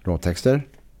 Låttexter.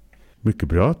 Mycket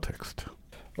bra text.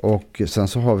 Och sen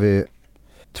så har vi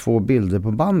 2 bilder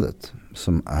på bandet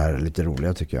som är lite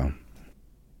roliga tycker jag.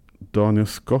 Daniel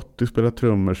Scott spelar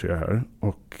trummor ser jag här.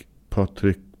 Och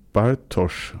Patrik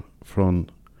Bartosz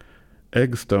från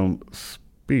Eggstone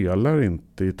spelar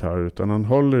inte gitarr utan han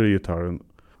håller i gitarren.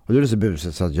 Och då är det så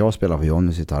busigt så att jag spelar på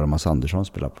Jonnys gitarr och Mats Andersson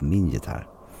spelar på min gitarr.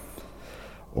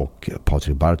 Och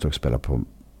Patrik Bartosz spelar på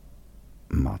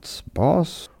Mats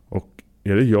bas. Och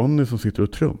är det Jonny som sitter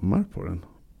och trummar på den?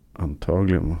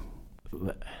 Antagligen.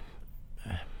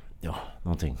 Ja,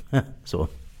 någonting. Så.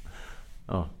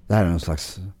 Ja. Det här är någon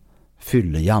slags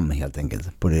fyllejam helt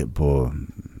enkelt. På,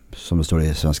 som det står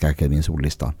i Svenska Akademins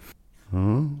ordlista.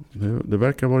 Ja, det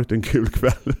verkar ha varit en kul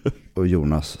kväll. Och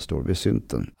Jonas står vid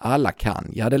synten. Alla kan.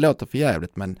 Ja, det låter för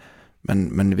jävligt,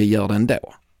 men vi gör det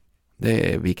ändå.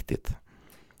 Det är viktigt.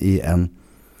 I en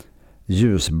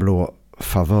ljusblå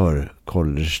favör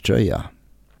collegetröja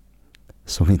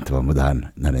som inte var modern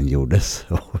när den gjordes.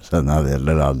 Och sen hade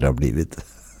den aldrig har blivit.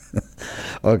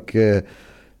 Och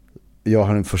jag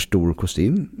har en för stor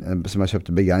kostym som jag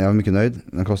köpte begagnad. Jag var mycket nöjd.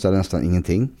 Den kostade nästan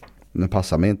ingenting. Den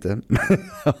passar mig inte.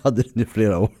 Jag hade den i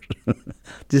flera år.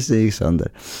 Tills det gick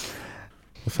sönder.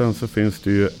 Och sen så finns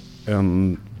det ju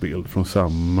en bild från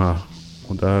samma.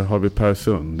 Och där har vi Per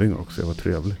Sunding också. Det var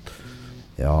trevligt.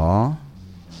 Ja.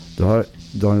 Då har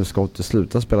Daniel Scott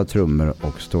slutat spela trummor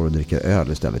och står och dricker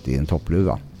öl istället i en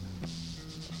toppluva.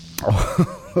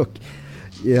 Och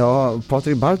ja,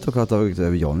 Patrik Bartok har tagit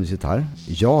över Johnnys gitarr.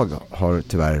 Jag har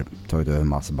tyvärr tagit över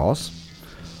Mats bas.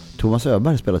 Thomas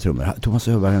Öberg spelar trummor. Thomas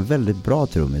Öberg är en väldigt bra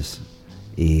trummis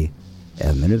i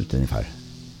 1 minut ungefär.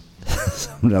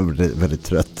 Som är väldigt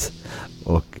trött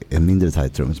och en mindre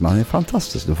tajt trummis. Men han är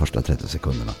fantastisk de första 30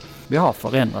 sekunderna. Vi har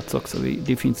förändrats också.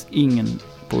 Det finns ingen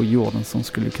på jorden som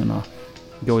skulle kunna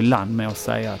gå i land med att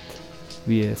säga att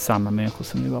vi är samma människor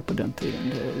som vi var på den tiden.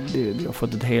 Vi har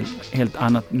fått ett helt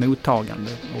annat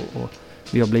mottagande och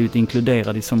vi har blivit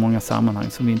inkluderade i så många sammanhang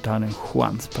som vi inte hade en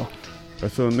chans på. Per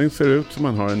Sunding ser ut som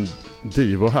han har en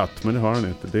divohatt, men det har han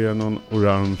inte. Det är någon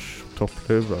orange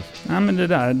toppluva. Ja, men det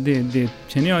där, det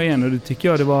känner jag igen, och det tycker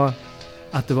jag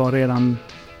det var redan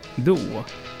då.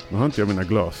 Nu har inte jag mina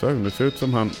glasögon. Det ser ut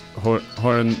som han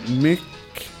har en mick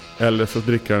eller så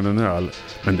dricker han en öl.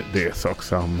 Men det är sak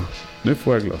samma. Nu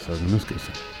får jag glasögon, nu ska vi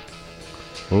se.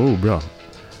 Bra.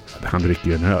 Han dricker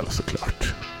ju en öl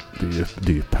såklart. Det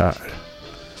är ju Per.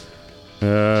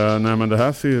 Nej, men det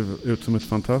här ser ut som ett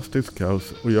fantastiskt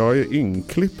kaos. Och jag är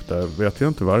inklippt där, vet jag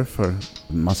inte varför.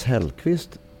 Mats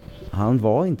Hellqvist, han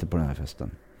var inte på den här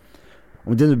festen.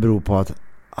 Och det beror på att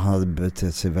han hade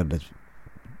betett sig väldigt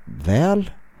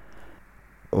väl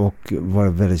och var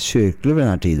väldigt kyrklig vid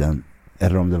den här tiden.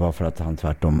 Eller om det var för att han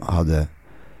tvärtom hade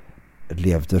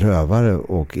levt rövare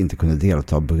och inte kunde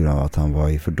delta på grund av att han var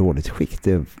i för dåligt skick.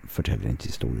 Det förtäljer inte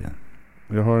historien.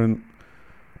 Jag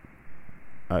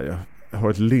har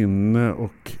ett linne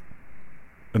och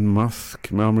en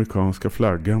mask med amerikanska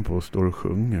flaggan på och står och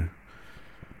sjunger.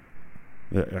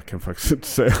 Jag kan faktiskt inte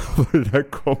säga var det där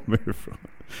kommer ifrån.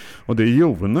 Och det är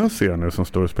Jonas nu som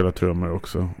står och spelar trummor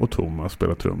också. Och Thomas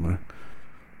spelar trummor.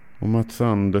 Och Mats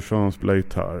Andersson spelar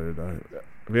gitarr där.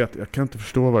 Jag kan inte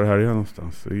förstå var det här är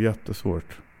någonstans. Det är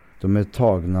jättesvårt. De är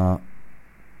tagna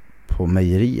på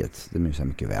mejeriet. Det minns jag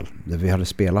mycket väl. Det vi hade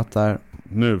spelat där.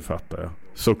 Nu fattar jag.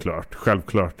 Såklart.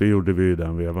 Självklart. Det gjorde vi i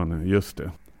den vevan. Just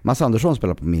det. Mats Andersson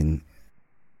spelar på min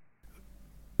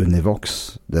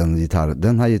Univox.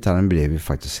 Den här gitarren blev ju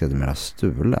faktiskt sedermera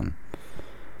stulen.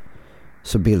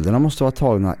 Så bilderna måste vara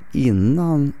tagna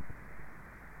innan.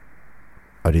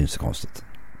 Ja, det är inte så konstigt.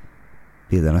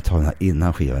 Bilderna är tagna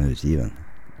innan skivan är utgiven.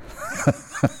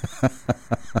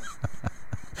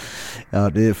 Ja,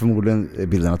 det är förmodligen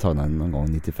bilderna tagna någon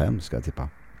gång 95 ska jag tippa.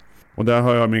 Och där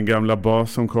har jag min gamla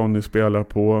bas som Conny spelar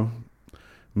på.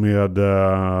 Med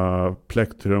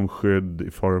plektrumskydd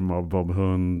i form av Bob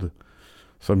Hund.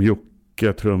 Som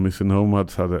Jocke, trummis i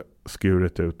Nomads, hade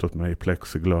skurit ut åt mig i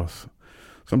plexiglas.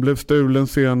 Som blev stulen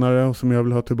senare och som jag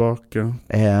vill ha tillbaka.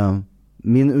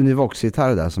 Min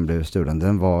Univox-gitarr där som blev stulen,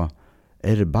 den var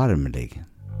erbarmlig.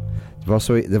 Det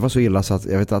var så illa så att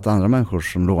jag vet att andra människor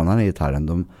som lånade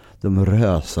gitarren, de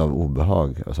rös av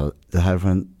obehag. Alltså, det här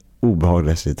var en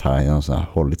obehaglig gitarr jag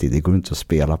har hållit i. Det går inte att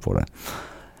spela på det.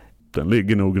 Den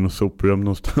ligger nog i något soprum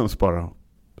någonstans bara.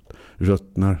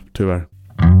 Ruttnar, tyvärr.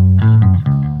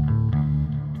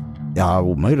 Ja,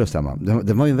 omöjligt att stämma.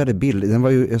 Den var ju väldigt billig. Den var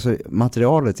ju, alltså,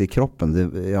 materialet i kroppen,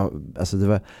 det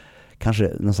var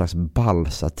kanske någon slags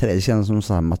balsaträ. Det känns som någon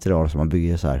sån här material som man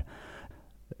bygger så här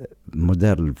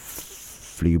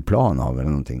modellflygplan av eller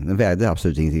någonting. Den vägde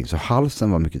absolut ingenting. Så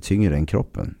halsen var mycket tyngre än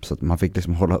kroppen. Så att man fick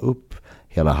liksom hålla upp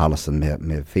hela halsen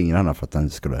med fingrarna för att man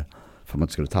inte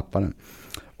skulle tappa den.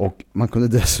 Och man kunde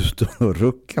dessutom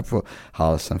rucka på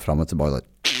halsen fram och tillbaka.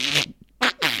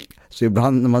 Så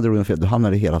ibland när man drog den fel, då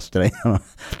hamnade hela strängarna.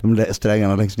 De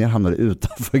strängarna längst ner hamnade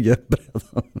utanför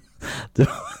greppbrädan.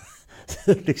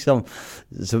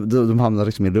 De hamnade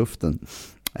liksom i luften.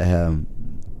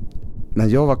 Men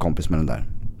jag var kompis med den där.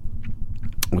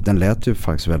 Och den lät ju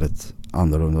faktiskt väldigt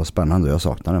annorlunda och spännande. Och jag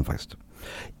saknar den faktiskt.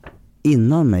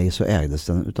 Innan mig så ägdes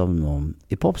den utav någon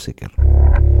i Popsicle.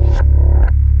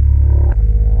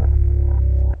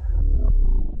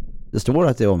 Det står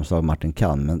att det är omslag Martin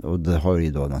Kann, och det har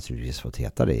ju då naturligtvis fått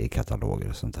heta det i kataloger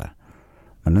och sånt där.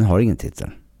 Men den har ingen titel.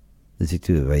 Det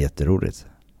tyckte vi var jätteroligt.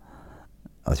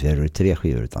 Att vi hade 3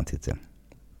 skivor utan titel.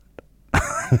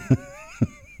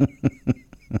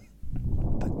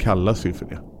 Den kallas ju för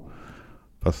det.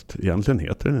 Fast egentligen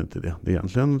heter den inte det.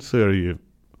 Egentligen så är det ju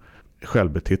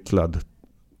självbetitlad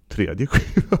 3:e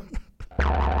skiva.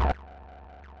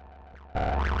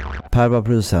 Per var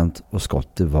producent och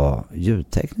Scotty var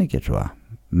ljudtekniker, tror jag.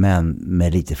 Men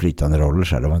med lite flytande roller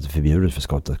så här. Det var inte förbjudet för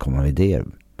Scotty att komma med idéer.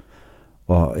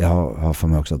 Och jag har för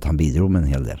mig också att han bidrog med en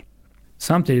hel del.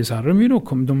 Samtidigt så hade de ju då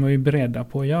de var ju beredda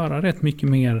på att göra rätt mycket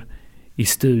mer i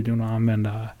studion och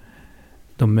använda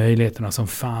de möjligheterna som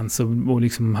fanns och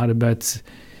liksom hade börjat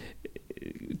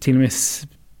till och med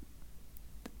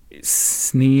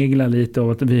snegla lite av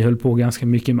att vi höll på ganska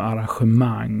mycket med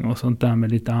arrangemang och sånt där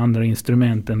med lite andra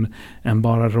instrument än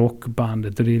bara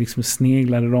rockbandet, och det liksom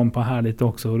sneglade de på här lite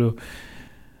också. Och då...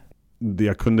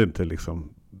 Jag kunde inte liksom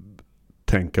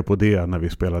tänka på det när vi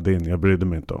spelade in. Jag brydde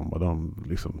mig inte om vad de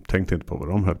liksom, tänkte inte på vad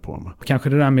de höll på med. Kanske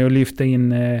det där med att lyfta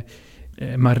in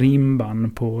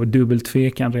marimban på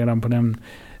dubbeltvekan redan på den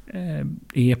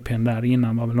EPn där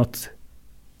innan var väl något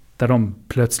där de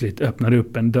plötsligt öppnade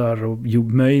upp en dörr och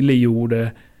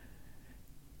möjliggjorde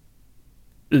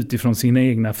utifrån sina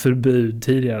egna förbud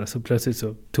tidigare, så plötsligt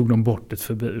så tog de bort ett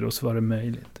förbud och så var det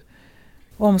möjligt.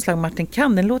 Omslag Martin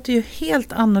Kann, den låter ju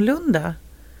helt annorlunda.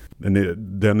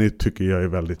 Den tycker jag är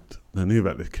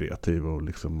väldigt kreativ och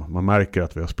liksom, man märker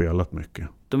att vi har spelat mycket.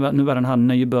 Nu var den här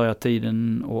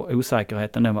nybörjartiden och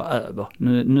osäkerheten, den var över.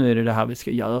 Nu är det här vi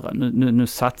ska göra. Nu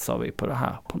satsar vi på det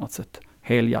här på något sätt.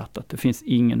 Helhjärtat. Det finns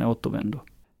ingen återvändo.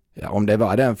 Ja, om det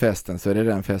var den festen så är det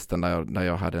den festen där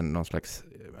jag hade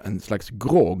en slags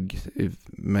grogg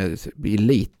i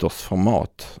liters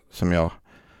format som jag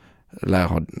lär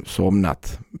ha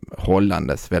somnat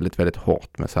hållandes väldigt, väldigt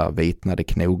hårt med så här vitnade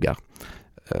knogar.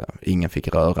 Ingen fick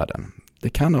röra den. Det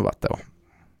kan ha varit då.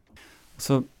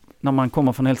 Så när man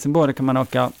kommer från Helsingborg kan man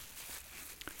åka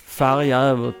färja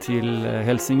över till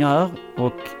Helsingör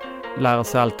och lära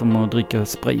sig allt om att dricka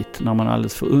sprit när man är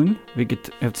alldeles för ung. Vilket,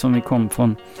 eftersom vi kom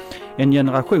från en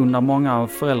generation där många av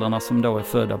föräldrarna som då är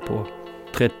födda på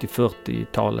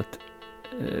 30-40-talet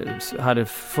hade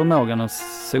förmågan att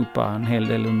sopa en hel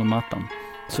del under mattan.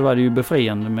 Så var det ju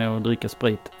befriande med att dricka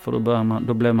sprit, för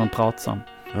då blev man pratsam.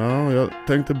 Ja, jag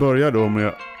tänkte börja då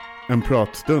med en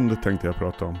pratstund tänkte jag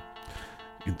prata om.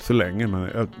 Inte så länge,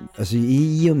 men... Alltså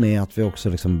i och med att vi också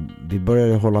liksom, vi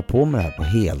började hålla på med det här på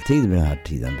heltid med den här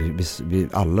tiden.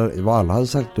 Alla hade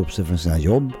sagt upp sig från sina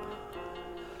jobb.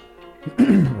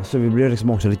 Så vi blev liksom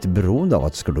också lite beroende av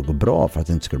att det skulle gå bra för att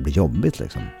det inte skulle bli jobbigt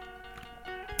liksom.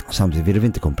 Samtidigt ville vi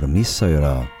inte kompromissa och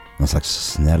göra någon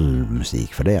slags snäll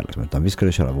musik för det liksom, utan vi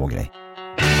skulle köra vår grej.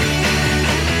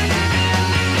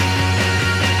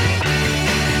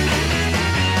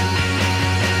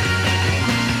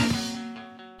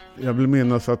 Jag vill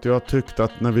minnas att jag tyckte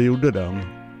att när vi gjorde den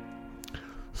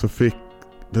så fick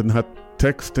den här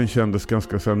texten kändes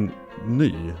ganska sen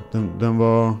ny. Den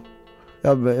var...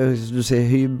 Ja, du säger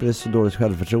hybris och dåligt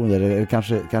självförtroende. Eller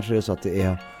kanske det är så att det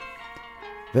är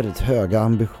väldigt höga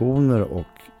ambitioner och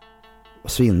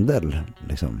svindel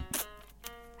liksom.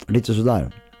 Lite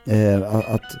sådär.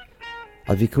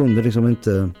 Att vi kunde liksom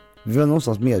inte... Vi var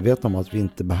någonstans medvetna om att vi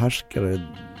inte behärskade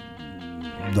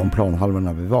de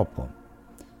planhalvorna vi var på.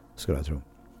 Skulle jag tro.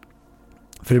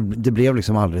 För det blev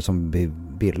liksom aldrig som vi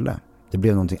ville. Det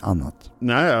blev någonting annat.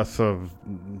 Nej, alltså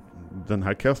den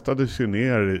här kastades ju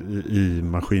ner i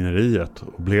maskineriet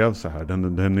och blev så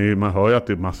här. Man hör ju att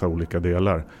det är massa olika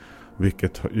delar.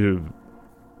 Vilket ju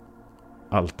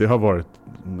alltid har varit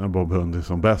när Bob Hund är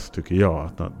som bäst, tycker jag.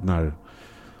 Att när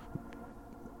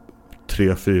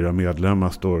 3-4 medlemmar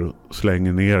står och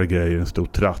slänger ner grejer i en stor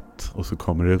tratt och så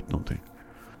kommer det ut någonting.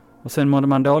 Och sen mådde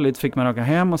man dåligt, fick man åka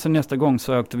hem, och sen nästa gång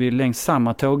så åkte vi längs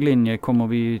samma tåglinje, kommer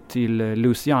vi till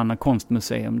Luciana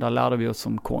konstmuseum. Där lärde vi oss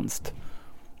om konst.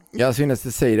 Jag synes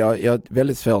det säga, jag är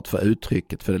väldigt svårt för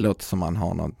uttrycket, för det låter som man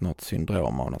har något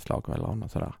syndrom av något slag eller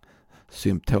något sådär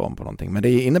symptom på någonting. Men det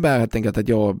innebär helt enkelt att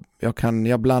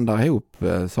jag blandar ihop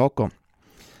saker.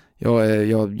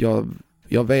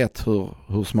 Jag vet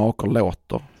hur smaker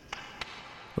låter.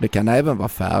 Och det kan även vara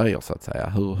färger så att säga.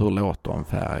 Hur låter en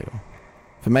färg?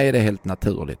 För mig är det helt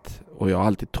naturligt, och jag har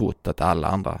alltid trott att alla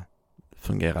andra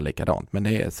fungerar likadant.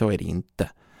 Men så är det inte,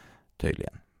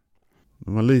 tydligen.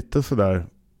 Den var lite sådär,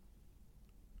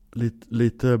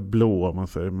 lite blå om man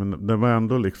säger, men den var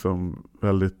ändå liksom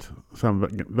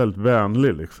väldigt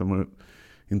vänlig liksom, och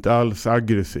inte alls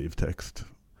aggressiv text.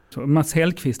 Så Mats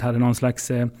Hellqvist hade någon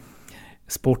slags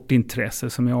sportintresse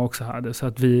som jag också hade, så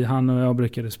att han och jag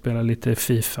brukade spela lite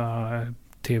FIFA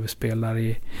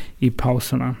tv-spel i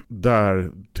pauserna.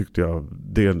 Där tyckte jag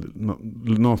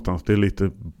någonstans det är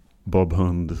lite Bob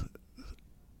Hund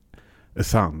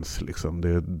essens liksom.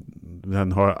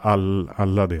 Den har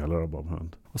alla delar av Bob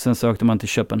Hund. Och sen så åkte man till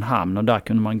Köpenhamn och där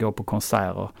kunde man gå på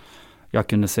konserter. Jag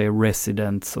kunde se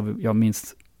Residents och jag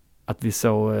minns att vi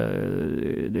såg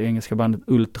det engelska bandet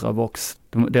Ultravox.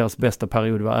 Deras bästa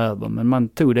period var över, men man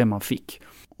tog det man fick.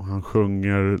 Och han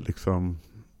sjunger liksom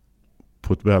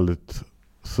på ett väldigt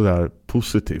sådär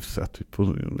positivt sätt. På ett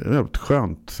väldigt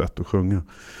skönt sätt att sjunga.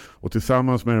 Och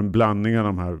tillsammans med en blandning av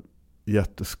de här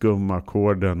jätteskumma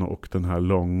ackorden och den här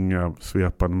långa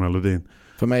svepande melodin.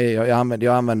 För mig, jag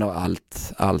använder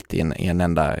allt i en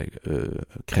enda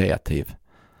kreativ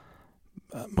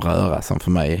röra som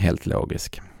för mig är helt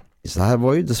logisk. Så här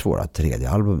var ju det svåra tredje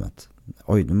albumet.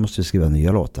 Oj, nu måste vi skriva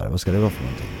nya låtar. Vad ska det vara för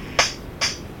någonting?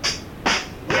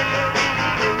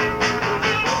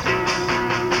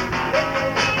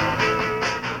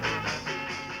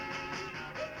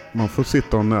 Man får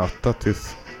sitta och nöta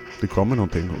tills det kommer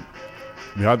någonting.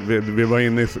 Vi var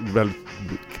inne i väldigt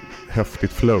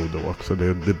häftigt flow då också.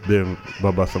 Det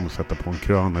var bara som att sätta på en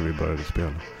kran när vi började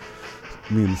spela.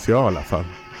 Minns jag i alla fall.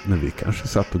 Men vi kanske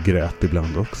satt och grät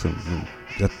ibland också.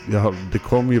 Det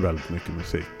kom ju väldigt mycket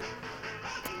musik.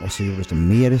 Och så gjordes det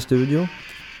mer i studio.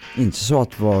 Inte så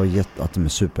att att de är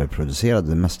superproducerade.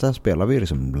 Det mesta spelar vi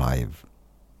liksom live.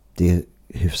 Det är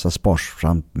hyfsat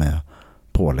sparsamt med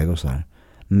pålägg och så här.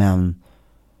 Men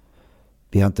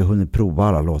vi har inte hunnit prova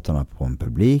alla låtarna på en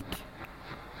publik.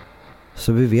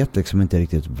 Så vi vet liksom inte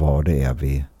riktigt vad det är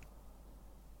vi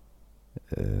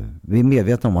är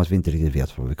medvetna om att vi inte riktigt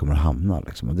vet var vi kommer att hamna.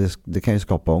 Liksom. Och det kan ju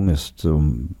skapa ångest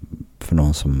för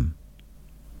någon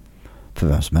för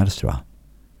vem som helst, tror jag.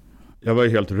 Jag var ju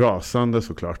helt rasande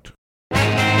såklart.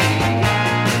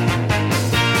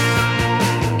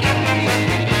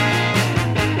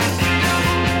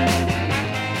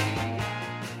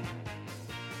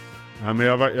 Ja, men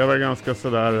jag var ganska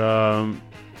sådär,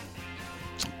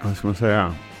 vad ska man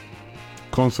säga,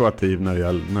 konservativ när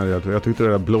jag tyckte det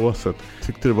där blåset,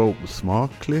 tyckte det var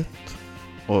osmakligt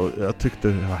och jag tyckte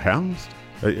det var hemskt.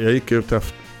 Jag gick ut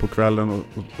på kvällen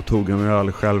och tog en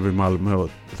öl själv i Malmö och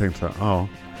tänkte så här, ja,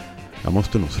 jag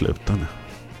måste nog sluta nu.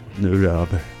 Nu är det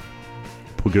över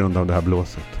på grund av det här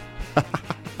blåset.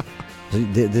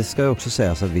 Det ska jag också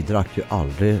säga, så att vi drack ju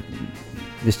aldrig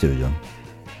vid studion.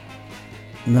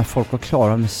 När folk var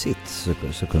klara med sitt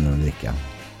så kunde de dricka.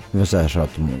 Det var så här så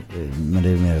att men det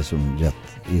är mer som rätt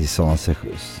i sådana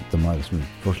liksom,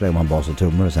 först lägger man bas och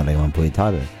trummor och sen lägger man på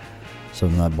gitarrer. Så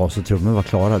när bas och trummor var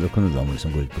klara, då kunde de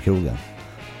liksom gå ut på krogen.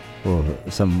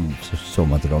 Och sen så såg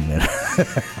man inte dem mer.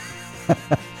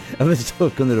 Ja, men så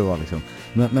kunde det vara liksom.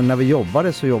 Men när vi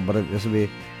jobbade så jobbade alltså det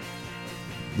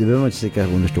behöver man inte sticka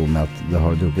under stol med att det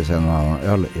har druckits en annan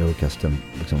öl i orkestern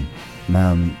liksom.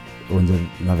 Men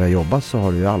när vi har jobbat så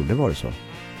har det ju aldrig varit så.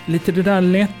 Lite det där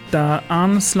lätta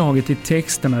anslaget i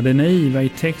texterna, det naiva i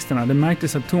texterna, det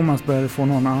märktes att Thomas började få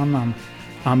någon annan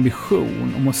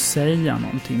ambition om att säga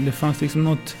någonting. Det fanns liksom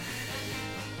något,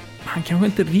 han kanske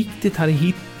inte riktigt hade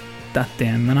hittat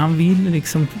den, men han ville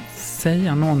liksom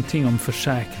säga någonting om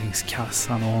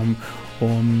Försäkringskassan och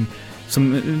om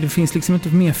det finns liksom inte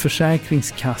mer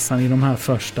Försäkringskassan i de här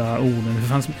första orden. Det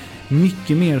fanns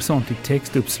mycket mer sånt i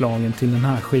textuppslagen till den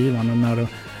här skivan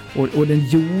och den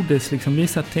gjordes liksom,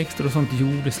 vissa texter och sånt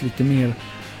gjordes lite mer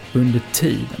under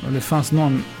tiden och det fanns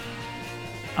någon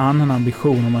annan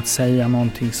ambition om att säga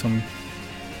någonting som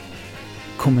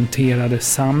kommenterade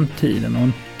samtiden och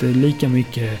inte lika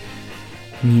mycket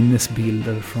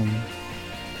minnesbilder från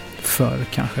förr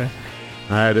kanske.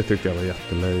 Nej, det tyckte jag var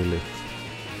jättelöjligt.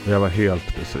 Jag var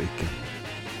helt besviken.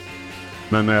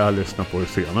 Men när jag lyssnade på det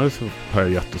senare så har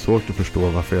jag jättesvårt att förstå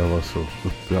varför jag var så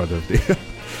upprörd över det.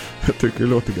 Jag tycker det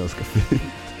låter ganska fint.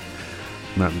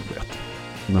 Men vet,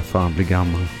 när fan blir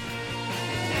gammal.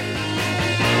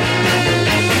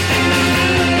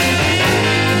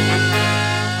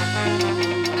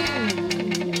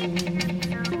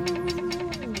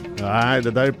 Nej,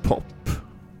 det där är pop.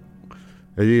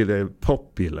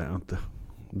 Pop gillar jag inte.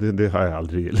 Det har jag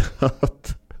aldrig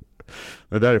gillat.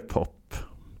 Det där är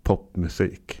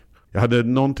popmusik. Jag hade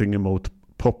någonting emot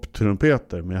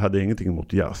poptrumpeter, men jag hade ingenting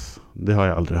emot jazz. Det har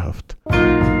jag aldrig haft.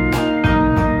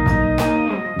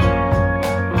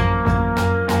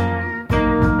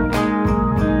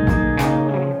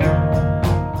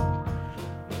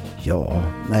 Ja,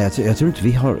 nej, jag tror inte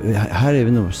vi har... Här är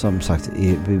vi nog som sagt,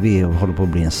 vi håller på att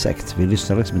bli en sekt. Vi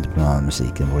lyssnar liksom inte på någon annan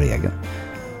musik än vår egen.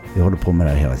 Vi håller på med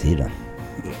det här hela tiden.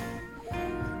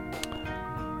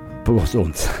 På gott och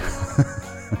ont.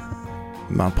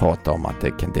 man pratar om att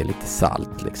det är lite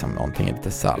salt, liksom, någonting är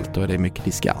lite salt, och det är mycket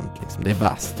diskant, liksom. Det är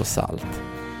vasst och salt.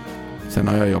 Sen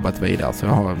har jag jobbat vidare, så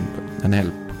jag har en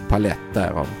hel palett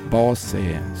där av bas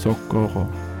är socker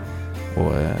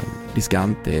och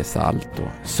diskant är salt,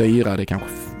 och syra det är kanske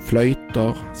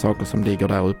flöjter, saker som ligger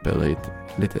där uppe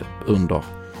lite under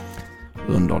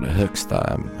de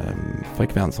högsta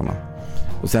frekvenserna.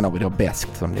 Och sen har vi då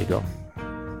beskt som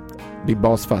blir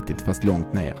basfattigt fast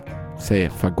långt ner. Se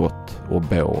fagott och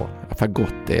bå.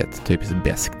 Fagott är ett typiskt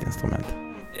beskt instrument.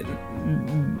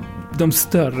 De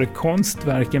större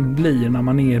konstverken blir när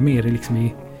man är mer liksom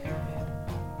i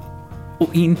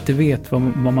och inte vet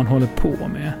vad man håller på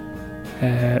med.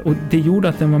 Och det gjorde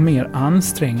att den var mer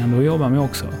ansträngande att jobba med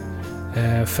också.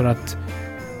 För att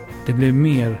det blev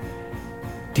mer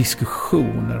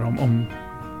diskussioner om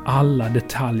alla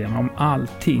detaljerna, om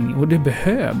allting. Och det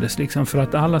behövdes liksom för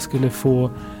att alla skulle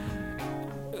få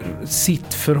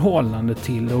sitt förhållande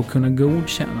till det och kunna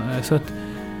godkänna det. Så att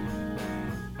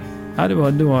ja, det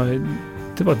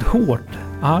var ett hårt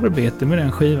arbete med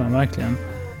den skivan verkligen.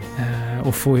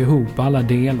 Och få ihop alla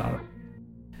delar.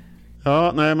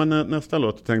 Ja, nej, men nästa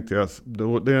låt tänkte jag,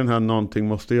 det är den här Någonting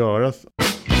måste göras.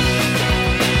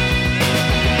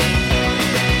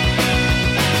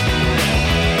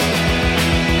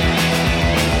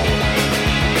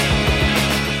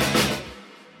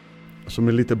 Som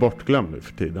är lite bortglömd nu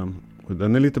för tiden. Och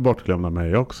den är lite bortglömd av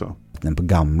mig också. Den på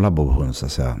gamla Bohun, så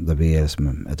att säga, där vi är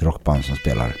som ett rockband som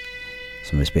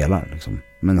vi spelar liksom.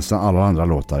 Men nästan alla andra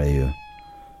låtar är ju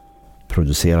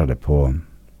producerade på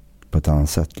ett annat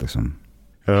sätt liksom.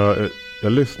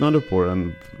 Jag lyssnade på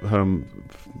den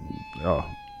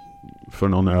för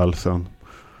någon öl sedan.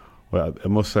 Och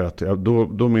jag måste säga att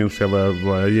då minns jag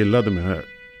vad jag gillade med det.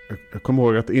 Jag kommer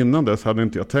ihåg att innan dess hade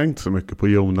inte jag tänkt så mycket på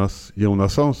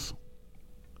Jonassons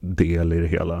del i det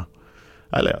hela.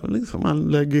 Eller liksom, han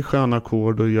lägger sköna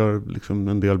ackord och gör liksom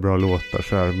en del bra låtar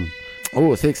så här.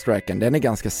 Six-tracken, den är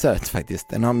ganska söt faktiskt.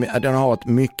 Den har ett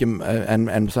mycket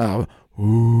en så här.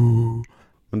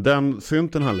 Men den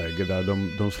synten han lägger där,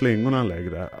 de slingorna han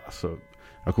lägger där, alltså,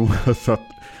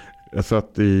 jag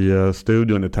satt i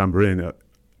studion i Tambourine.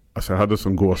 Jag hade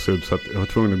sån gåshud så att jag var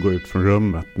tvungen att gå ut från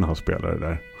rummet när han spelade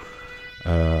där.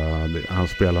 Han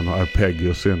spelar några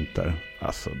arpeggio-synt där.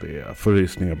 Alltså det är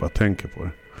förrysningar, bara tänker på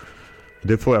det.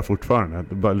 Det får jag fortfarande.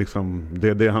 Det, bara liksom,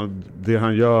 det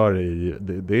han gör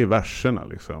det är verserna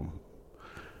liksom.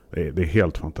 Det är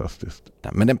helt fantastiskt.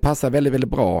 Men den passar väldigt, väldigt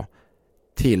bra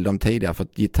till de tidigare, för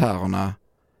att gitarrerna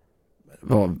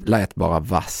lät bara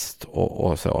vast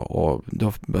och så. Och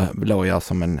då låg jag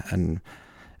som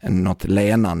en något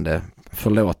lenande,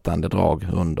 förlåtande drag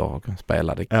under och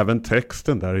spelade. Även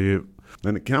texten där är ju,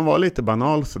 den kan vara lite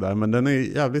banal sådär, men den är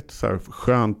jävligt så här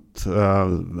skönt,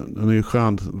 den är ju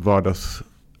skönt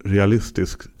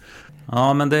vardagsrealistisk.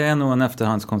 Ja, men det är nog en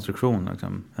efterhandskonstruktion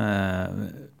liksom.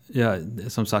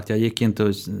 Som sagt, jag gick inte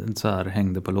och så här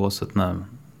hängde på låset när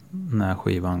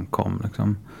skivan kom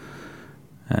liksom.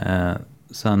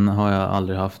 Sen har jag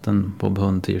aldrig haft en Bob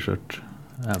Hund t-shirt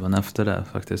även efter det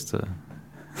faktiskt.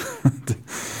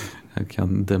 Jag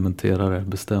kan dementera det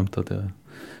bestämt att jag...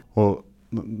 Och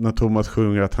när Thomas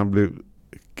sjunger att han blir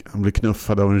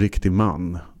knuffad av en riktig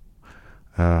man,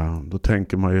 då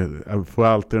tänker man ju, jag får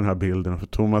alltid den här bilden, för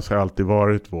Thomas har alltid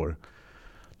varit vår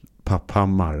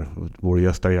Papphammar, vår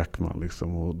Gösta Ekman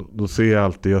liksom. Och då ser jag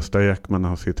alltid Gösta Ekman när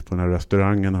han sitter på den här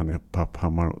restaurangen, han är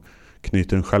Papphammar, och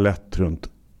knyter en chalett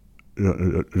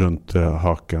runt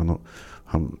hakan, och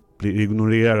han blir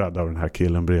ignorerad av den här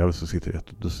killen bredvid, så sitter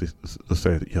då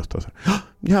säger Gösta så här: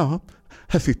 ja,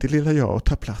 här sitter lilla jag och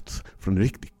tar plats från en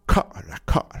riktig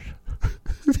kar.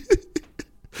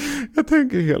 Jag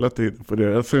tänker hela tiden på det.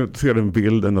 Jag ser den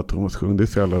bilden av Thomas sjunger, det är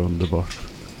så jävla underbart.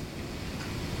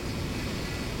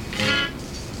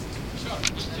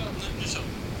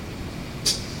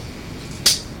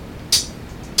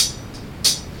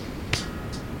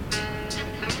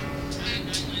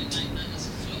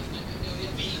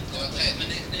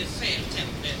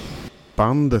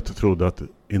 Bandet trodde att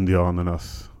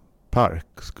Indianernas park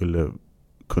skulle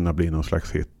kunna bli någon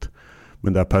slags hit.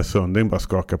 Men där Per Sunding bara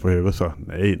skakade på huvudet och sa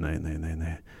nej.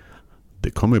 Det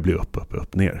kommer bli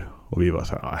upp, ner. Och vi var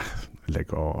så här,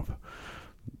 lägg av.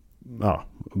 Ja,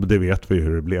 det vet vi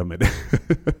hur det blev med det.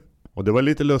 Och det var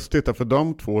lite lustigt, för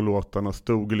de två låtarna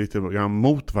stod lite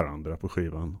mot varandra på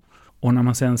skivan. Och när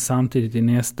man sen samtidigt i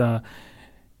nästa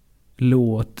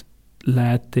låt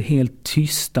lät det helt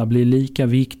tysta bli lika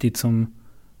viktigt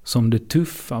som det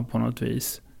tuffa på något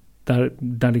vis.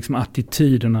 Där liksom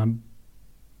attityderna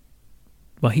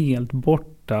var helt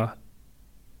borta.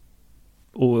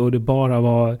 Och det bara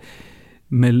var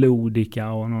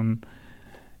melodika och någon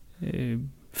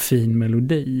fin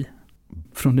melodi.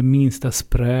 Från det minsta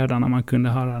spröda när man kunde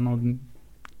höra någon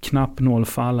knappnål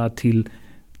falla till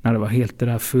när det var helt det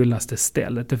där fullaste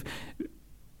stället.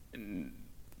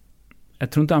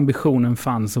 Jag tror inte ambitionen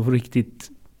fanns att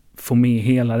riktigt få med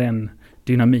hela den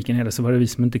dynamiken heller, så var det vi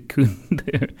som inte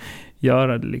kunde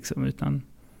göra det liksom, utan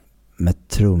med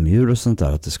trumljud och sånt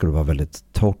där, att det skulle vara väldigt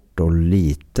torrt och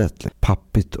litet,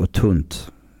 pappigt och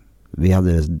tunt. Vi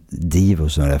hade Divo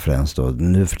som referens då.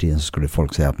 Nu för tiden så skulle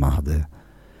folk säga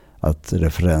att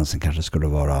referensen kanske skulle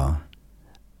vara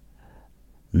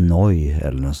Noj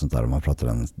eller något sånt där, om man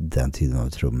pratar den tiden av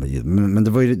trumljud. Men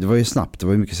det var ju snabbt, det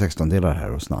var ju mycket 16-delar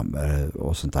här och snabb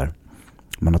och sånt där.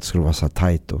 Men att det skulle vara så här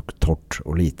tajt och torrt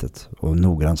och litet och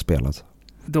noggrant spelat.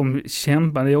 De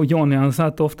kämpade, och Johnny han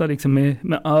satt ofta liksom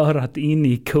med örat in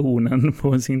i konen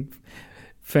på sin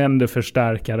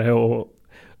Fender-förstärkare och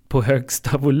på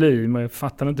högsta volym. Och jag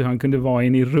fattade inte hur han kunde vara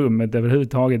inne i rummet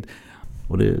överhuvudtaget.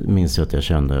 Och det minns jag att jag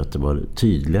kände att det var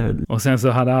tydligare. Och sen så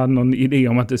hade han någon idé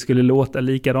om att det skulle låta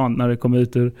likadant när det kom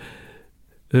ut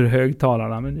ur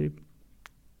högtalarna. Men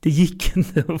det gick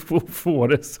inte att få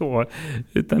det så.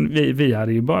 Utan vi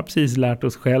hade ju bara precis lärt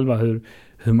oss själva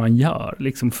hur man gör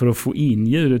liksom, för att få in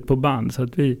ljudet på band. Så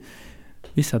att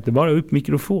vi satte bara upp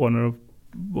mikrofoner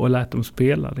och lät dem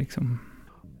spela liksom.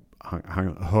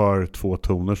 Han hör två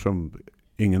toner som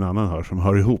ingen annan hör, som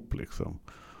hör ihop liksom.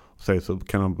 Så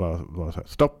kan han bara vara så här,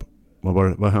 stopp,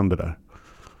 vad händer där?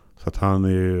 Så att han är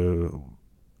ju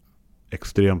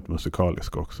extremt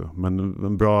musikalisk också, men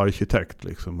en bra arkitekt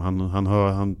liksom. Han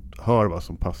hör vad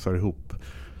som passar ihop.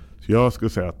 Så jag skulle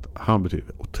säga att han betyder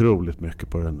otroligt mycket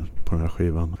på den här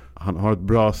skivan. Han har ett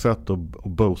bra sätt att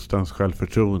boosta ens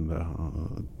självförtroende.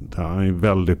 Det han är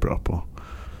väldigt bra på.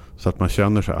 Så att man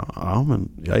känner så här, ja men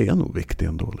jag är nog viktig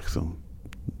ändå liksom.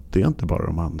 Det är inte bara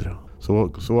de andra.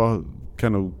 Så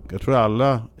kan nog, jag tror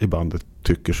alla i bandet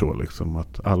tycker så liksom,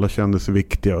 att alla känner sig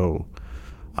viktiga och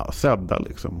sedda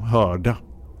liksom, hörda.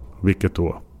 Vilket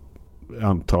då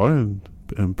antar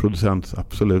en producents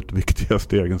absolut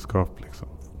viktigaste egenskap liksom.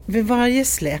 Vid varje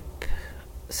släpp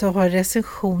så har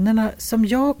recensionerna, som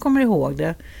jag kommer ihåg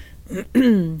det,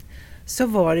 så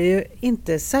var det ju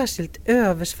inte särskilt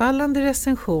översvallande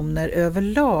recensioner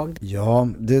överlag. Ja,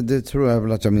 det tror jag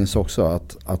väl att jag minns också,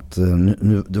 att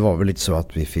nu, det var väl lite så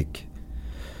att vi fick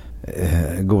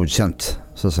godkänt,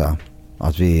 så att säga.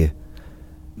 Att vi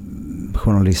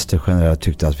journalister generellt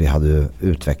tyckte att vi hade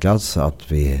utvecklats,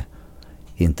 att vi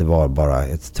inte var bara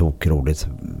ett tokroligt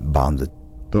band.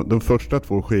 De första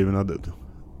 2 skivorna,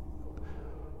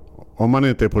 om man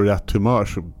inte är på rätt humör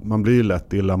så man blir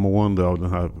lätt illamående av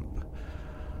den här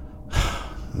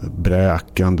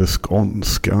bräkande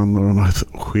skånskan och de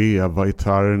här skeva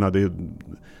gitarrerna.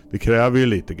 Det kräver ju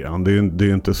lite grann. Det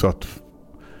är inte så att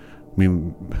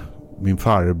min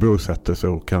farbror sätter sig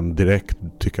och kan direkt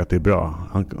tycka att det är bra.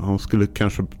 Han skulle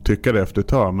kanske tycka det efter ett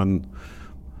tag, men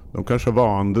de kanske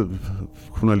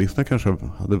journalisterna kanske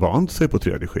hade vant sig på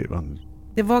 3:e skivan.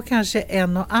 Det var kanske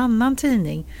en och annan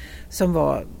tidning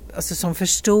som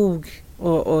förstod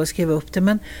och skrev upp det,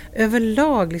 men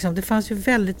överlag liksom, det fanns ju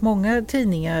väldigt många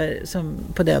tidningar som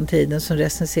på den tiden som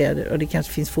recenserade, och det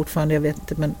kanske finns fortfarande, jag vet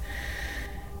inte, men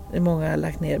det är många har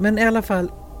lagt ner. Men i alla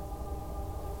fall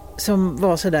som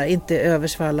var sådär, inte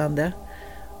översvallande.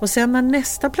 Och sen när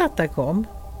nästa platta kom,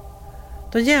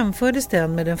 då jämfördes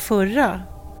den med den förra.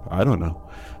 I don't know.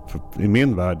 För i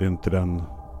min värld är inte den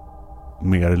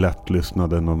mer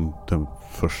lättlyssnad än den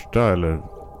första eller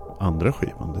andra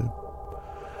skivan.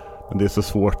 Men det är så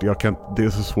svårt, det är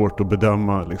så svårt att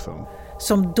bedöma liksom.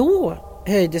 Som då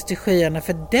höjdes till skyarna,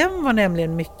 för den var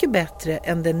nämligen mycket bättre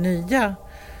än den nya.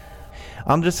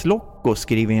 Andres Lokko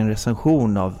skriver i en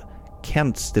recension av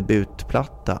Kents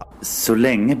debutplatta: så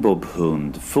länge Bob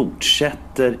Hund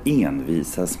fortsätter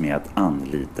envisas med att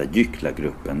anlita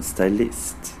Gyckla-gruppens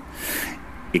stylist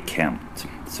är Kent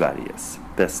Sveriges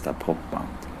bästa popband.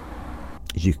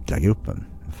 Gyckla-gruppen?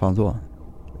 Vad fan då?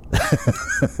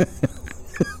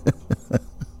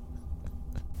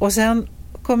 Och sen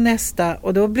kom nästa,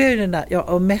 och då blev det den där,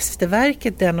 och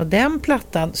mästerverket, den och den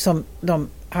plattan som de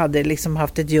hade liksom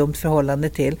haft ett ljumt förhållande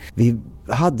till. Vi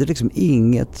hade liksom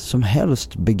inget som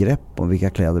helst begrepp om vilka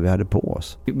kläder vi hade på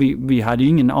oss. Vi hade ju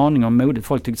ingen aning om modet.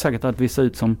 Folk tyckte säkert att vi såg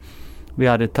ut som vi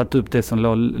hade tagit upp det som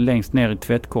låg längst ner i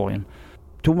tvättkorgen.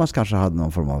 Thomas kanske hade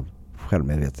någon form av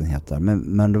självmedvetenhet där,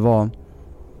 men det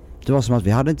var som att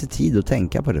vi hade inte tid att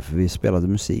tänka på det, för vi spelade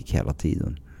musik hela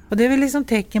tiden. Och det är väl liksom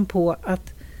tecken på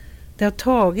att det har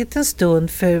tagit en stund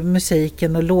för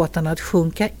musiken och låtarna att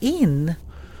sjunka in.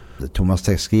 Thomas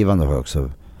textskrivande har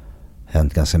också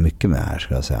hänt ganska mycket med här,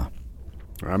 ska jag säga.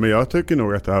 Ja, men jag tycker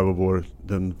nog att det här var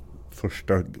den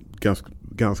första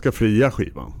ganska fria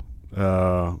skivan.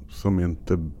 Som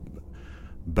inte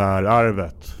bär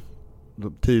arvet.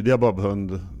 De tidiga Bob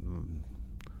Hund,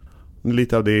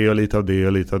 lite av det och lite av det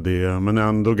och lite av det, men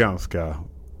ändå ganska...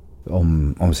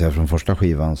 Om vi ser från första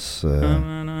skivans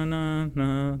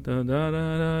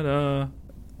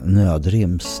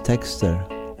nödrimstexter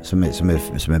som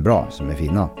är bra, som är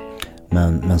fina,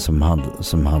 men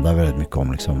som handlar väldigt mycket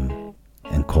om liksom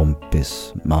en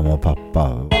kompis, mamma och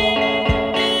pappa.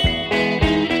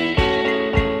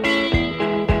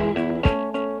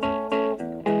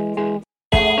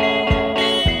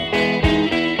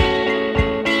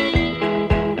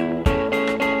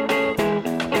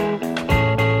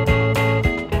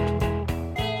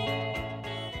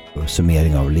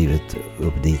 Summering av livet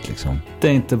upp dit liksom. Det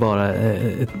är inte bara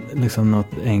liksom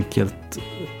något enkelt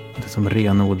liksom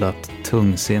renodlat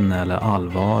tungsinne eller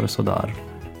allvar sådär.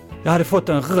 Jag hade fått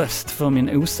en röst för min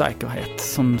osäkerhet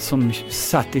som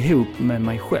satt ihop med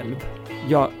mig själv.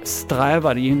 Jag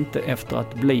strävade ju inte efter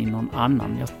att bli någon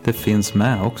annan. Det finns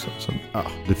med också. Så. Ja,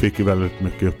 det fick ju väldigt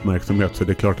mycket uppmärksamhet, så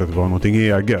det är klart att det var någonting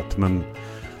eget. Men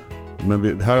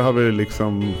här har vi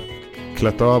liksom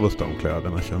klätt av oss de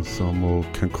kläderna, känns som, och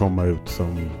kan komma ut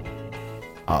som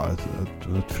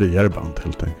ett friare band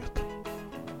helt enkelt.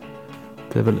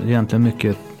 Det är väl egentligen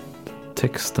mycket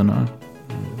texterna,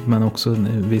 men också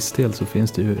i viss del så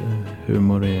finns det ju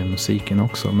humor i musiken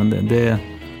också, men det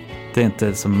är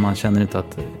inte som, man känner inte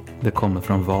att det kommer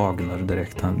från Wagner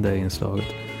direkt, det inslaget.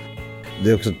 Det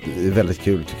är också väldigt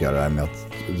kul tycker jag det här med att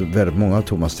väldigt många av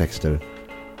Thomas texter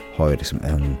har ju liksom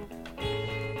en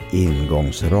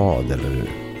ingångsrad eller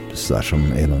så där, som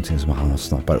är någonting som han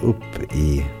snappar upp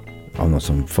av något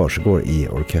som försiggår i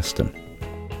orkestern.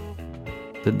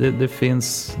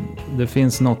 Det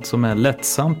finns något som är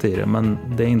lättsamt i det, men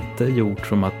det är inte gjort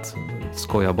som att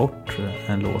skoja bort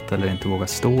en låt eller inte våga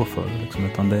stå för det, liksom,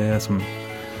 utan det är som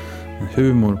en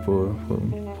humor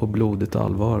på blodigt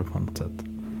allvar på något sätt.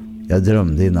 Jag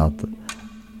drömde i natt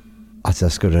att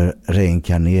jag skulle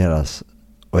reinkarneras,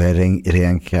 och jag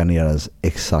reinkarnerades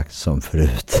exakt som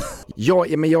förut.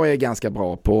 Men jag är ganska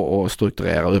bra på att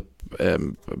strukturera upp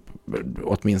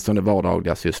åtminstone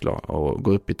vardagliga sysslor och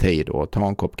gå upp i tid och ta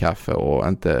en kopp kaffe och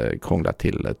inte krångla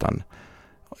till, utan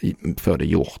få det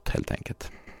gjort helt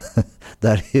enkelt. Det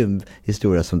här är en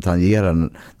historia som tangerar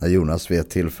när Jonas vid ett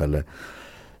tillfälle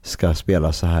ska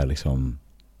spela så här liksom.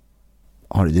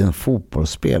 Det är en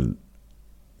fotbollsspel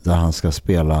där han ska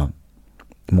spela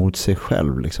mot sig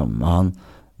själv liksom. Han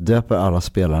döper alla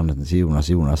spelarna till Jonas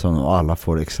Jonasson och alla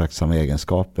får exakt samma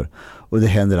egenskaper. Och det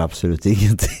händer absolut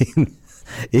ingenting.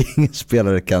 Ingen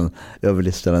spelare kan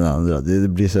överlista den andra. Det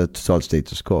blir så ett totalt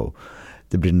status quo.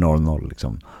 Det blir 0-0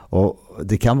 liksom. Och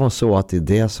det kan vara så att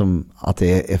det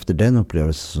är efter den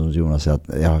upplevelsen som Jonas säger att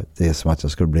det är som att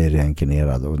jag skulle bli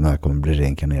reinkarnerad, och när jag kommer bli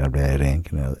reinkarnerad blir jag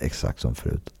reinkarnerad exakt som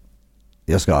förut.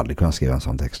 Jag skulle aldrig kunna skriva en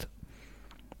sån text.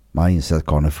 Man inser att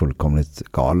Karl är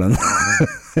fullkomligt galen.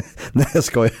 Nej, jag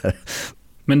skojar.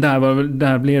 Men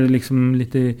där blev det liksom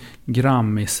lite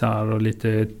grammisar och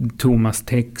lite Thomas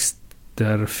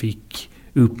texter fick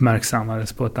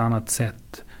uppmärksammades på ett annat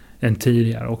sätt än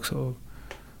tidigare också.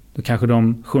 Då kanske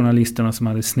de journalisterna som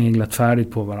hade sneglat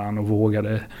färdigt på varandra och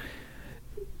vågade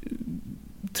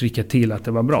trycka till att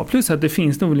det var bra. Plus att det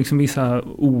finns nog liksom vissa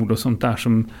ord och sånt där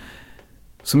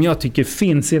som jag tycker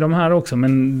finns i de här också,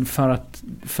 men för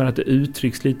att det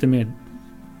uttrycks lite mer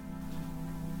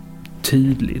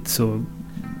tydligt så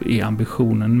är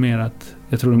ambitionen mer att,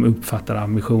 jag tror de uppfattar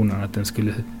ambitionen att den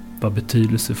skulle vara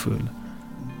betydelsefull.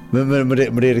 Men det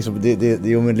är liksom,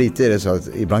 men lite är det så att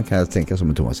ibland kan jag tänka som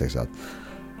en Thomas säger att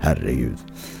herregud,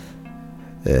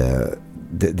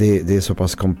 det är så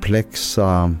pass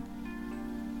komplexa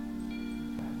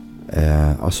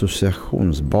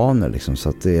associationsbanor liksom, så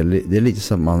att det är lite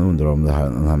så att man undrar om den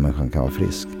här människan kan vara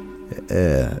frisk.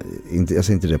 Jag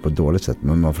ser inte det på ett dåligt sätt,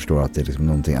 men man förstår att det är liksom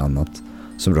någonting annat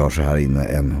som rör sig här inne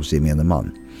än hos gemene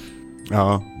man.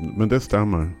 Ja, men det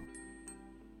stämmer.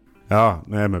 Ja,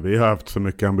 nej, men vi har haft så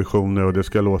mycket ambitioner och det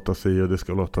ska låta sig och det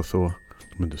ska låta så.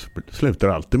 Men det slutar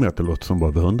alltid med att det låter som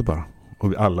Bob Hund bara.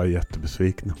 Och vi alla är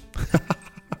jättebesvikna.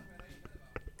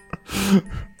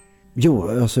 Jo,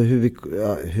 alltså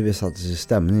hur vi satte sig i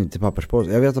stämningen till Papperspås.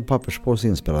 Jag vet att Papperspås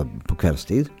inspelade på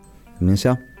kvällstid, minns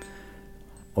jag.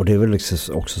 Och det är väl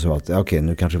liksom också så att okej,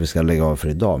 nu kanske vi ska lägga av för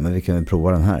idag, men vi kan väl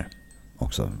prova den här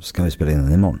också. Så kan vi spela in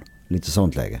den imorgon. Lite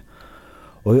sånt läge.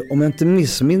 Och om jag inte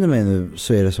missminner mig nu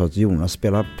så är det så att Jonas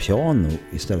spelar piano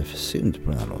istället för synt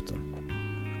på den här låten.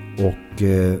 Och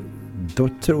då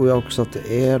tror jag också att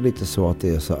det är lite så att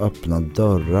det är så öppna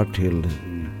dörrar till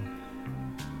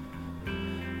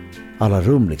alla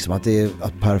rum liksom. Att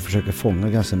Per försöker fånga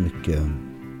ganska mycket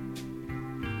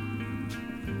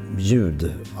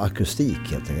ljudakustik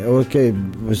helt enkelt. Okej,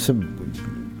 så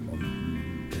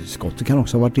Scott kan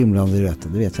också ha varit inblandad i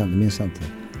rätten, det vet jag inte, minns jag inte.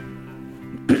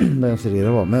 Det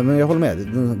var. Men jag håller med,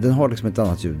 den har liksom ett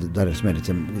annat ljud där det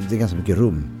är ganska mycket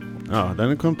rum. Ja,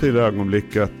 den kom till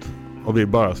ögonblicket och vi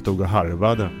bara stod och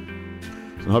harvade.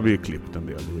 Sen har vi ju klippt en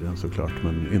del i den såklart,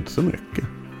 men inte så mycket.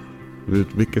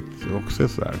 Vilket också är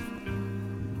så här.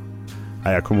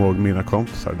 Nej, jag kommer ihåg mina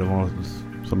kompisar, det var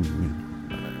som...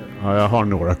 Ja, jag har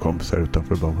några kompisar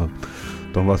utanför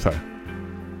de var så här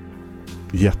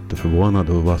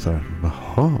jätteförvånade och var så här,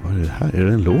 jaha, vad är det här? Är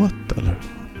det en låt eller?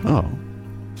 Ja.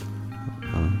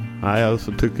 Nej,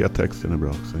 alltså tycker jag texten är bra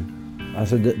också.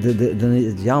 Alltså den är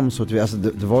ett jam så att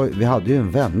vi hade ju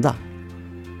en vända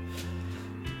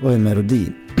och en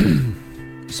melodi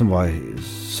som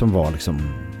var liksom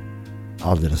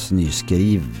alldeles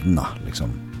nyskrivna liksom.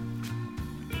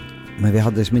 Men vi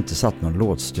hade liksom inte satt någon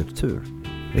låtstruktur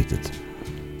riktigt.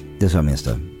 Det är så jag minns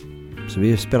det. Så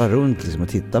vi spelar runt liksom och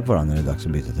tittar på varandra när det är dags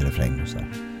att byta till refräng och så här.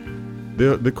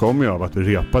 Det kommer ju av att vi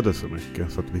repade så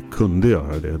mycket så att vi kunde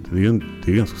göra det. Det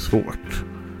är ganska svårt.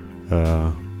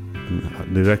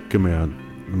 Det räcker med,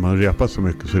 när man repar så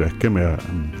mycket så räcker med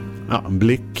en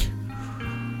blick.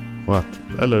 Och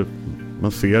eller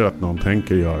man ser att någon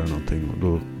tänker göra någonting och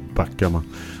då backar man.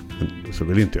 Men så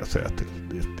vill inte jag säga att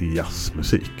det är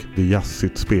jazzmusik. Det är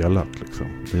jazzigt spelat liksom.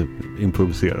 Det är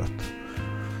improviserat.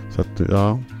 Så att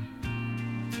ja.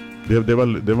 Det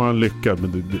var en lyckad,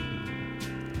 men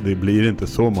det blir inte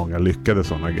så många lyckade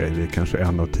sådana grejer. Det är kanske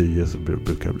 1 av 10 så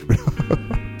brukar bli bra.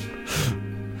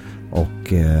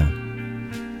 Och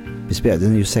vi spelade,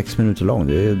 den är ju 6 minuter lång.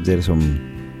 Det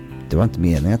var inte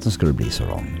meningen att den skulle bli så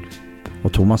lång.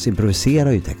 Och Thomas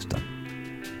improviserar ju texten.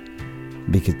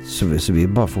 Så vi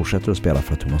bara fortsätter att spela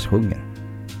för att Thomas sjunger.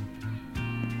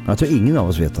 Jag tror ingen av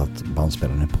oss vet att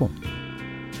bandspelaren är på.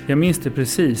 Jag minns det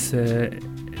precis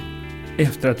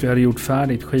efter att vi hade gjort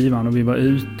färdigt skivan och vi var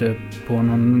ute på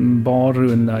någon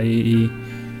barrunda i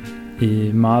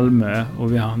Malmö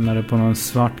och vi hamnade på någon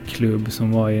svartklubb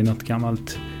som var i något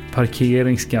gammalt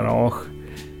parkeringsgarage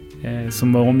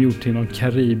som var omgjort till någon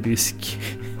karibisk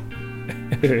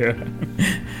ö.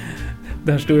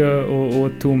 Där stod jag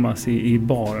och Thomas i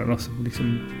baren och så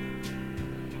liksom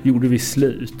gjorde vi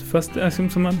slut. Fast liksom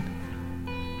som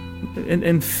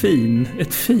ett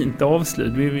fint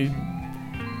avslut.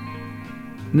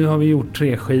 Nu har vi gjort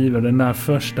 3 skivor. Den där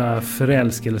första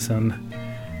förälskelsen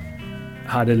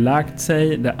hade lagt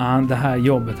sig. Det här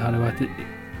jobbet hade varit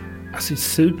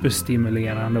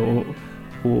superstimulerande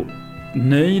och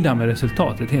nöjda med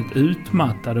resultatet. Helt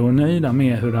utmattade och nöjda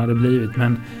med hur det hade blivit.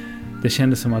 Men det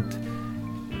kändes som att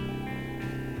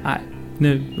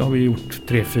nu har vi gjort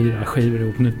 3-4 skivor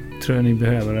ihop. Nu tror jag ni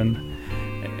behöver en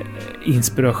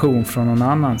inspiration från någon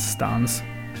annanstans.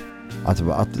 Han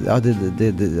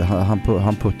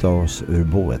puttade oss ur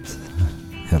boet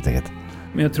helt enkelt.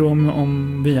 Men jag tror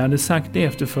om vi hade sagt det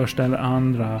efter första eller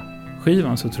andra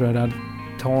skivan så tror jag det hade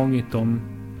tagit dem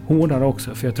hårdare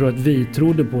också. För jag tror att vi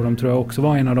trodde på dem, tror jag också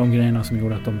var en av de grejerna som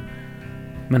gjorde att de...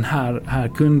 Men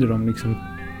här kunde de liksom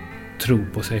tro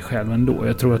på sig själv ändå.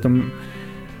 Jag tror att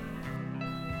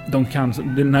de kan...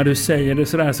 När du säger det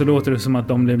sådär så låter det som att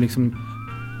de blev liksom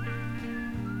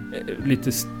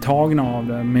lite tagna av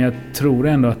det. Men jag tror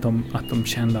ändå att de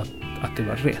kände att det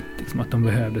var rätt. Liksom, att de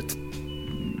behövde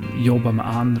jobba med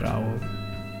andra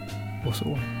och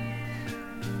så.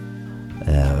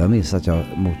 Jag minns att jag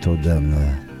mottog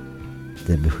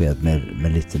det beskedet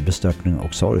med lite bestörtning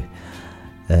och sorg.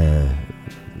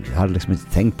 Jag hade liksom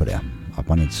inte tänkt på det. Att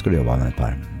man inte skulle jobba med ett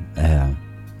par.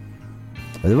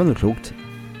 Och det var nog klokt.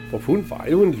 Och hon var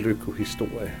ju en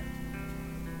lyckohistoria.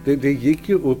 Det gick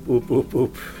ju upp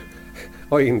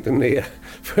och inte ner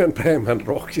förrän blev man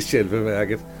rock i själva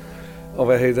väget. Och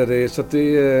vad heter det? Så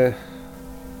det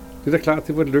är klart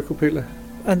det var ett lyckopille.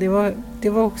 Ja, det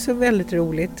var också väldigt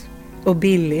roligt och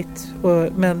billigt.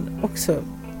 Men också,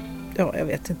 ja, jag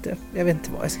vet inte vad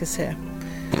jag ska säga.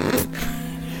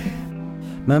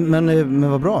 Men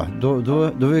vad bra. Då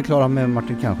är vi klara med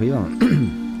Martin Kahn-skivan.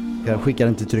 Jag skickar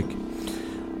den till tryck.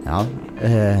 Ja.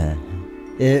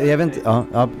 Jag vet inte.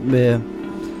 Ja,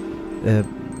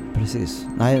 precis.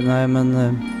 Nej,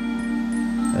 men...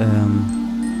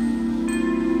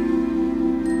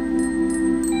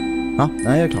 ja,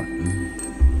 nej, jag är klar.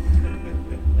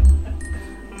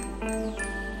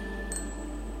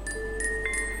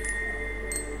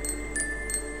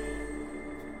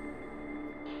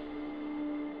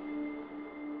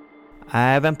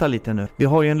 Nej, vänta lite nu. Vi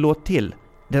har ju en låt till.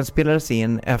 Den spelades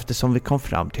in eftersom vi kom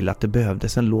fram till att det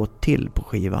behövdes en låt till på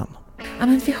skivan. Ja,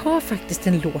 men vi har faktiskt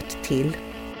en låt till.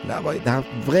 Det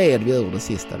här vred vi ur det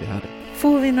sista vi hade.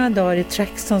 Får vi några dagar i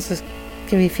Traxton så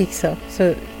ska vi fixa.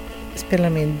 Så spelar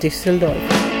vi in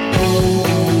Düsseldorf.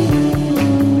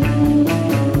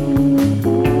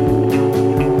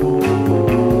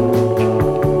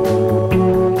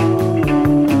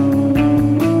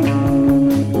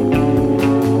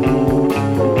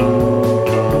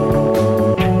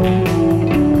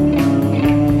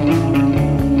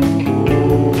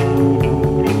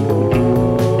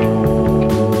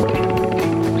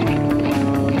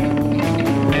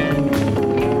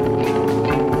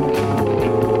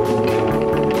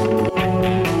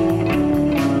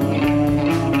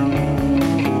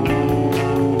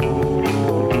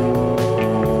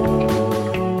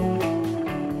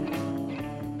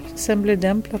 Sen blev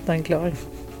den plattan klar.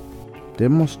 Det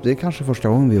är kanske första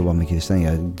gången vi jobbar med Christian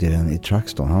Edgren i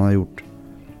Traxton. Han har gjort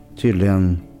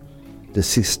tydligen det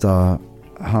sista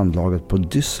handlaget på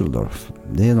Düsseldorf.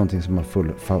 Det är någonting som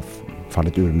har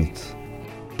fallit ur mitt.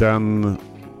 Den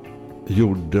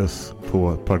gjordes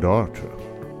på ett par dagar, tror jag.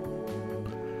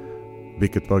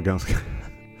 Vilket var ganska...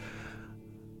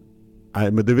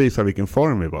 Nej, men det visar vilken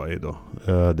form vi var i då.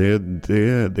 Det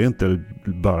är inte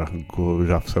bara gå och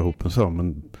rafsa ihop en sån,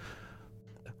 men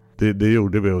det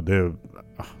gjorde vi, och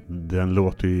den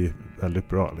låter ju väldigt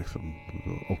bra liksom.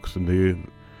 Också, det är ju en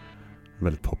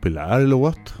väldigt populär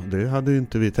låt. Det hade ju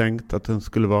inte vi tänkt att den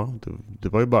skulle vara. Det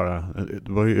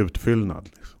var ju utfyllnad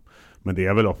liksom. Men det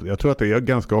är väl ofta, jag tror att det är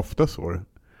ganska ofta så.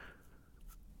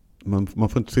 Man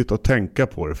får inte sitta och tänka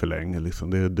på det för länge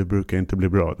liksom. Det brukar inte bli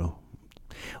bra då.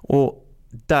 Och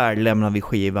där lämnar vi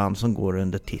skivan som går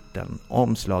under titeln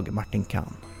Omslag Martin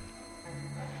Kann.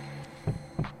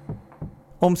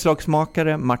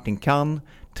 Omslagsmakare Martin Kann,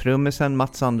 trummisen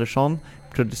Mats Andersson,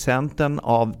 producenten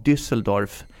av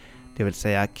Düsseldorf, det vill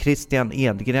säga Christian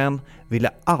Edgren, ville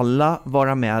alla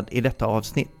vara med i detta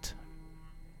avsnitt.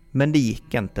 Men det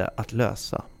gick inte att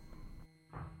lösa.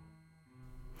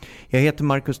 Jag heter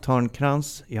Marcus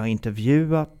Törnkrans, jag har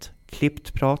intervjuat,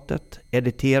 klippt pratet,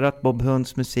 editerat Bob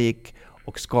Hunds musik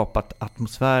och skapat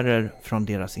atmosfärer från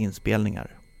deras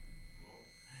inspelningar.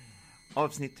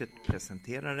 Avsnittet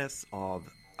presenterades av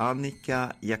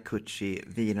Annika Jakucci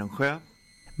Virensjö.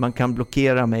 Man kan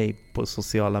blockera mig på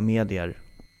sociala medier.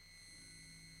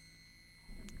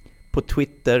 På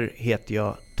Twitter heter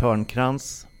jag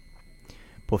Törnkrans.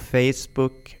 På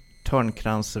Facebook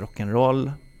Törnkrans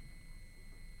Rock'n'Roll.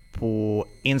 På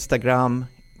Instagram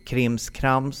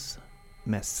Krimskrams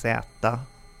med Z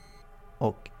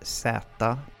och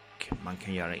Z. Man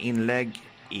kan göra inlägg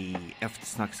i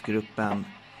eftersnacksgruppen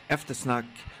Eftersnack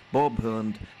Bob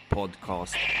Hund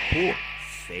podcast på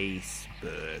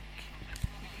Facebook.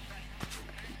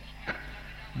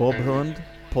 Bob Hund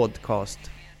podcast.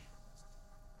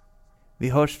 Vi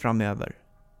hörs framöver.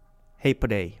 Hej på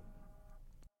dig.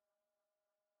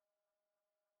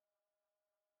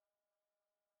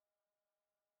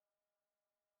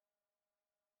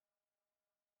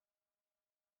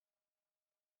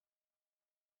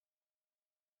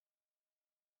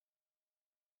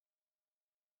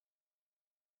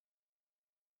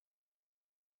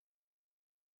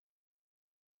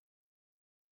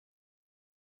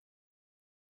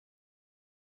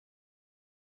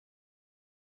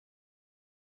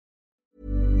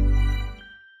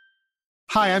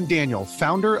 Hi, I'm Daniel,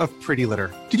 founder of Pretty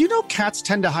Litter. Did you know cats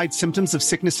tend to hide symptoms of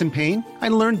sickness and pain? I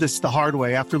learned this the hard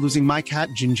way after losing my cat,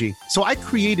 Gingy. So I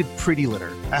created Pretty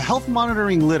Litter, a health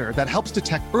monitoring litter that helps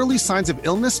detect early signs of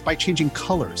illness by changing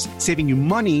colors, saving you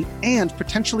money and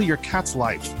potentially your cat's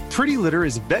life. Pretty Litter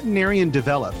is veterinarian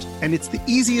developed, and it's the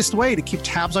easiest way to keep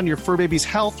tabs on your fur baby's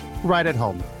health right at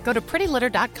home. Go to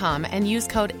prettylitter.com and use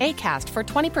code ACAST for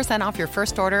 20% off your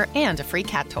first order and a free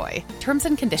cat toy. Terms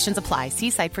and conditions apply. See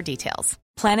site for details.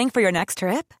 Planning for your next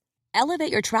trip?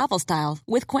 Elevate your travel style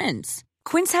with Quince.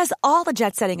 Quince has all the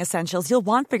jet-setting essentials you'll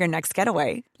want for your next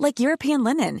getaway, like European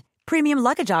linen, premium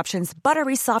luggage options,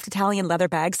 buttery soft Italian leather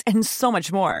bags, and so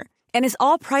much more. And is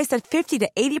all priced at 50 to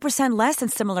 80% less than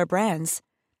similar brands.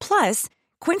 Plus,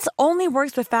 Quince only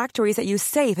works with factories that use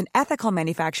safe and ethical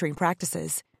manufacturing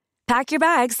practices. Pack your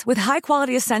bags with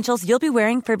high-quality essentials you'll be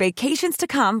wearing for vacations to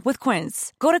come with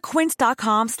Quince. Go to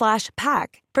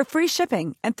quince.com/pack for free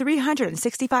shipping and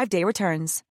 365-day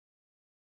returns.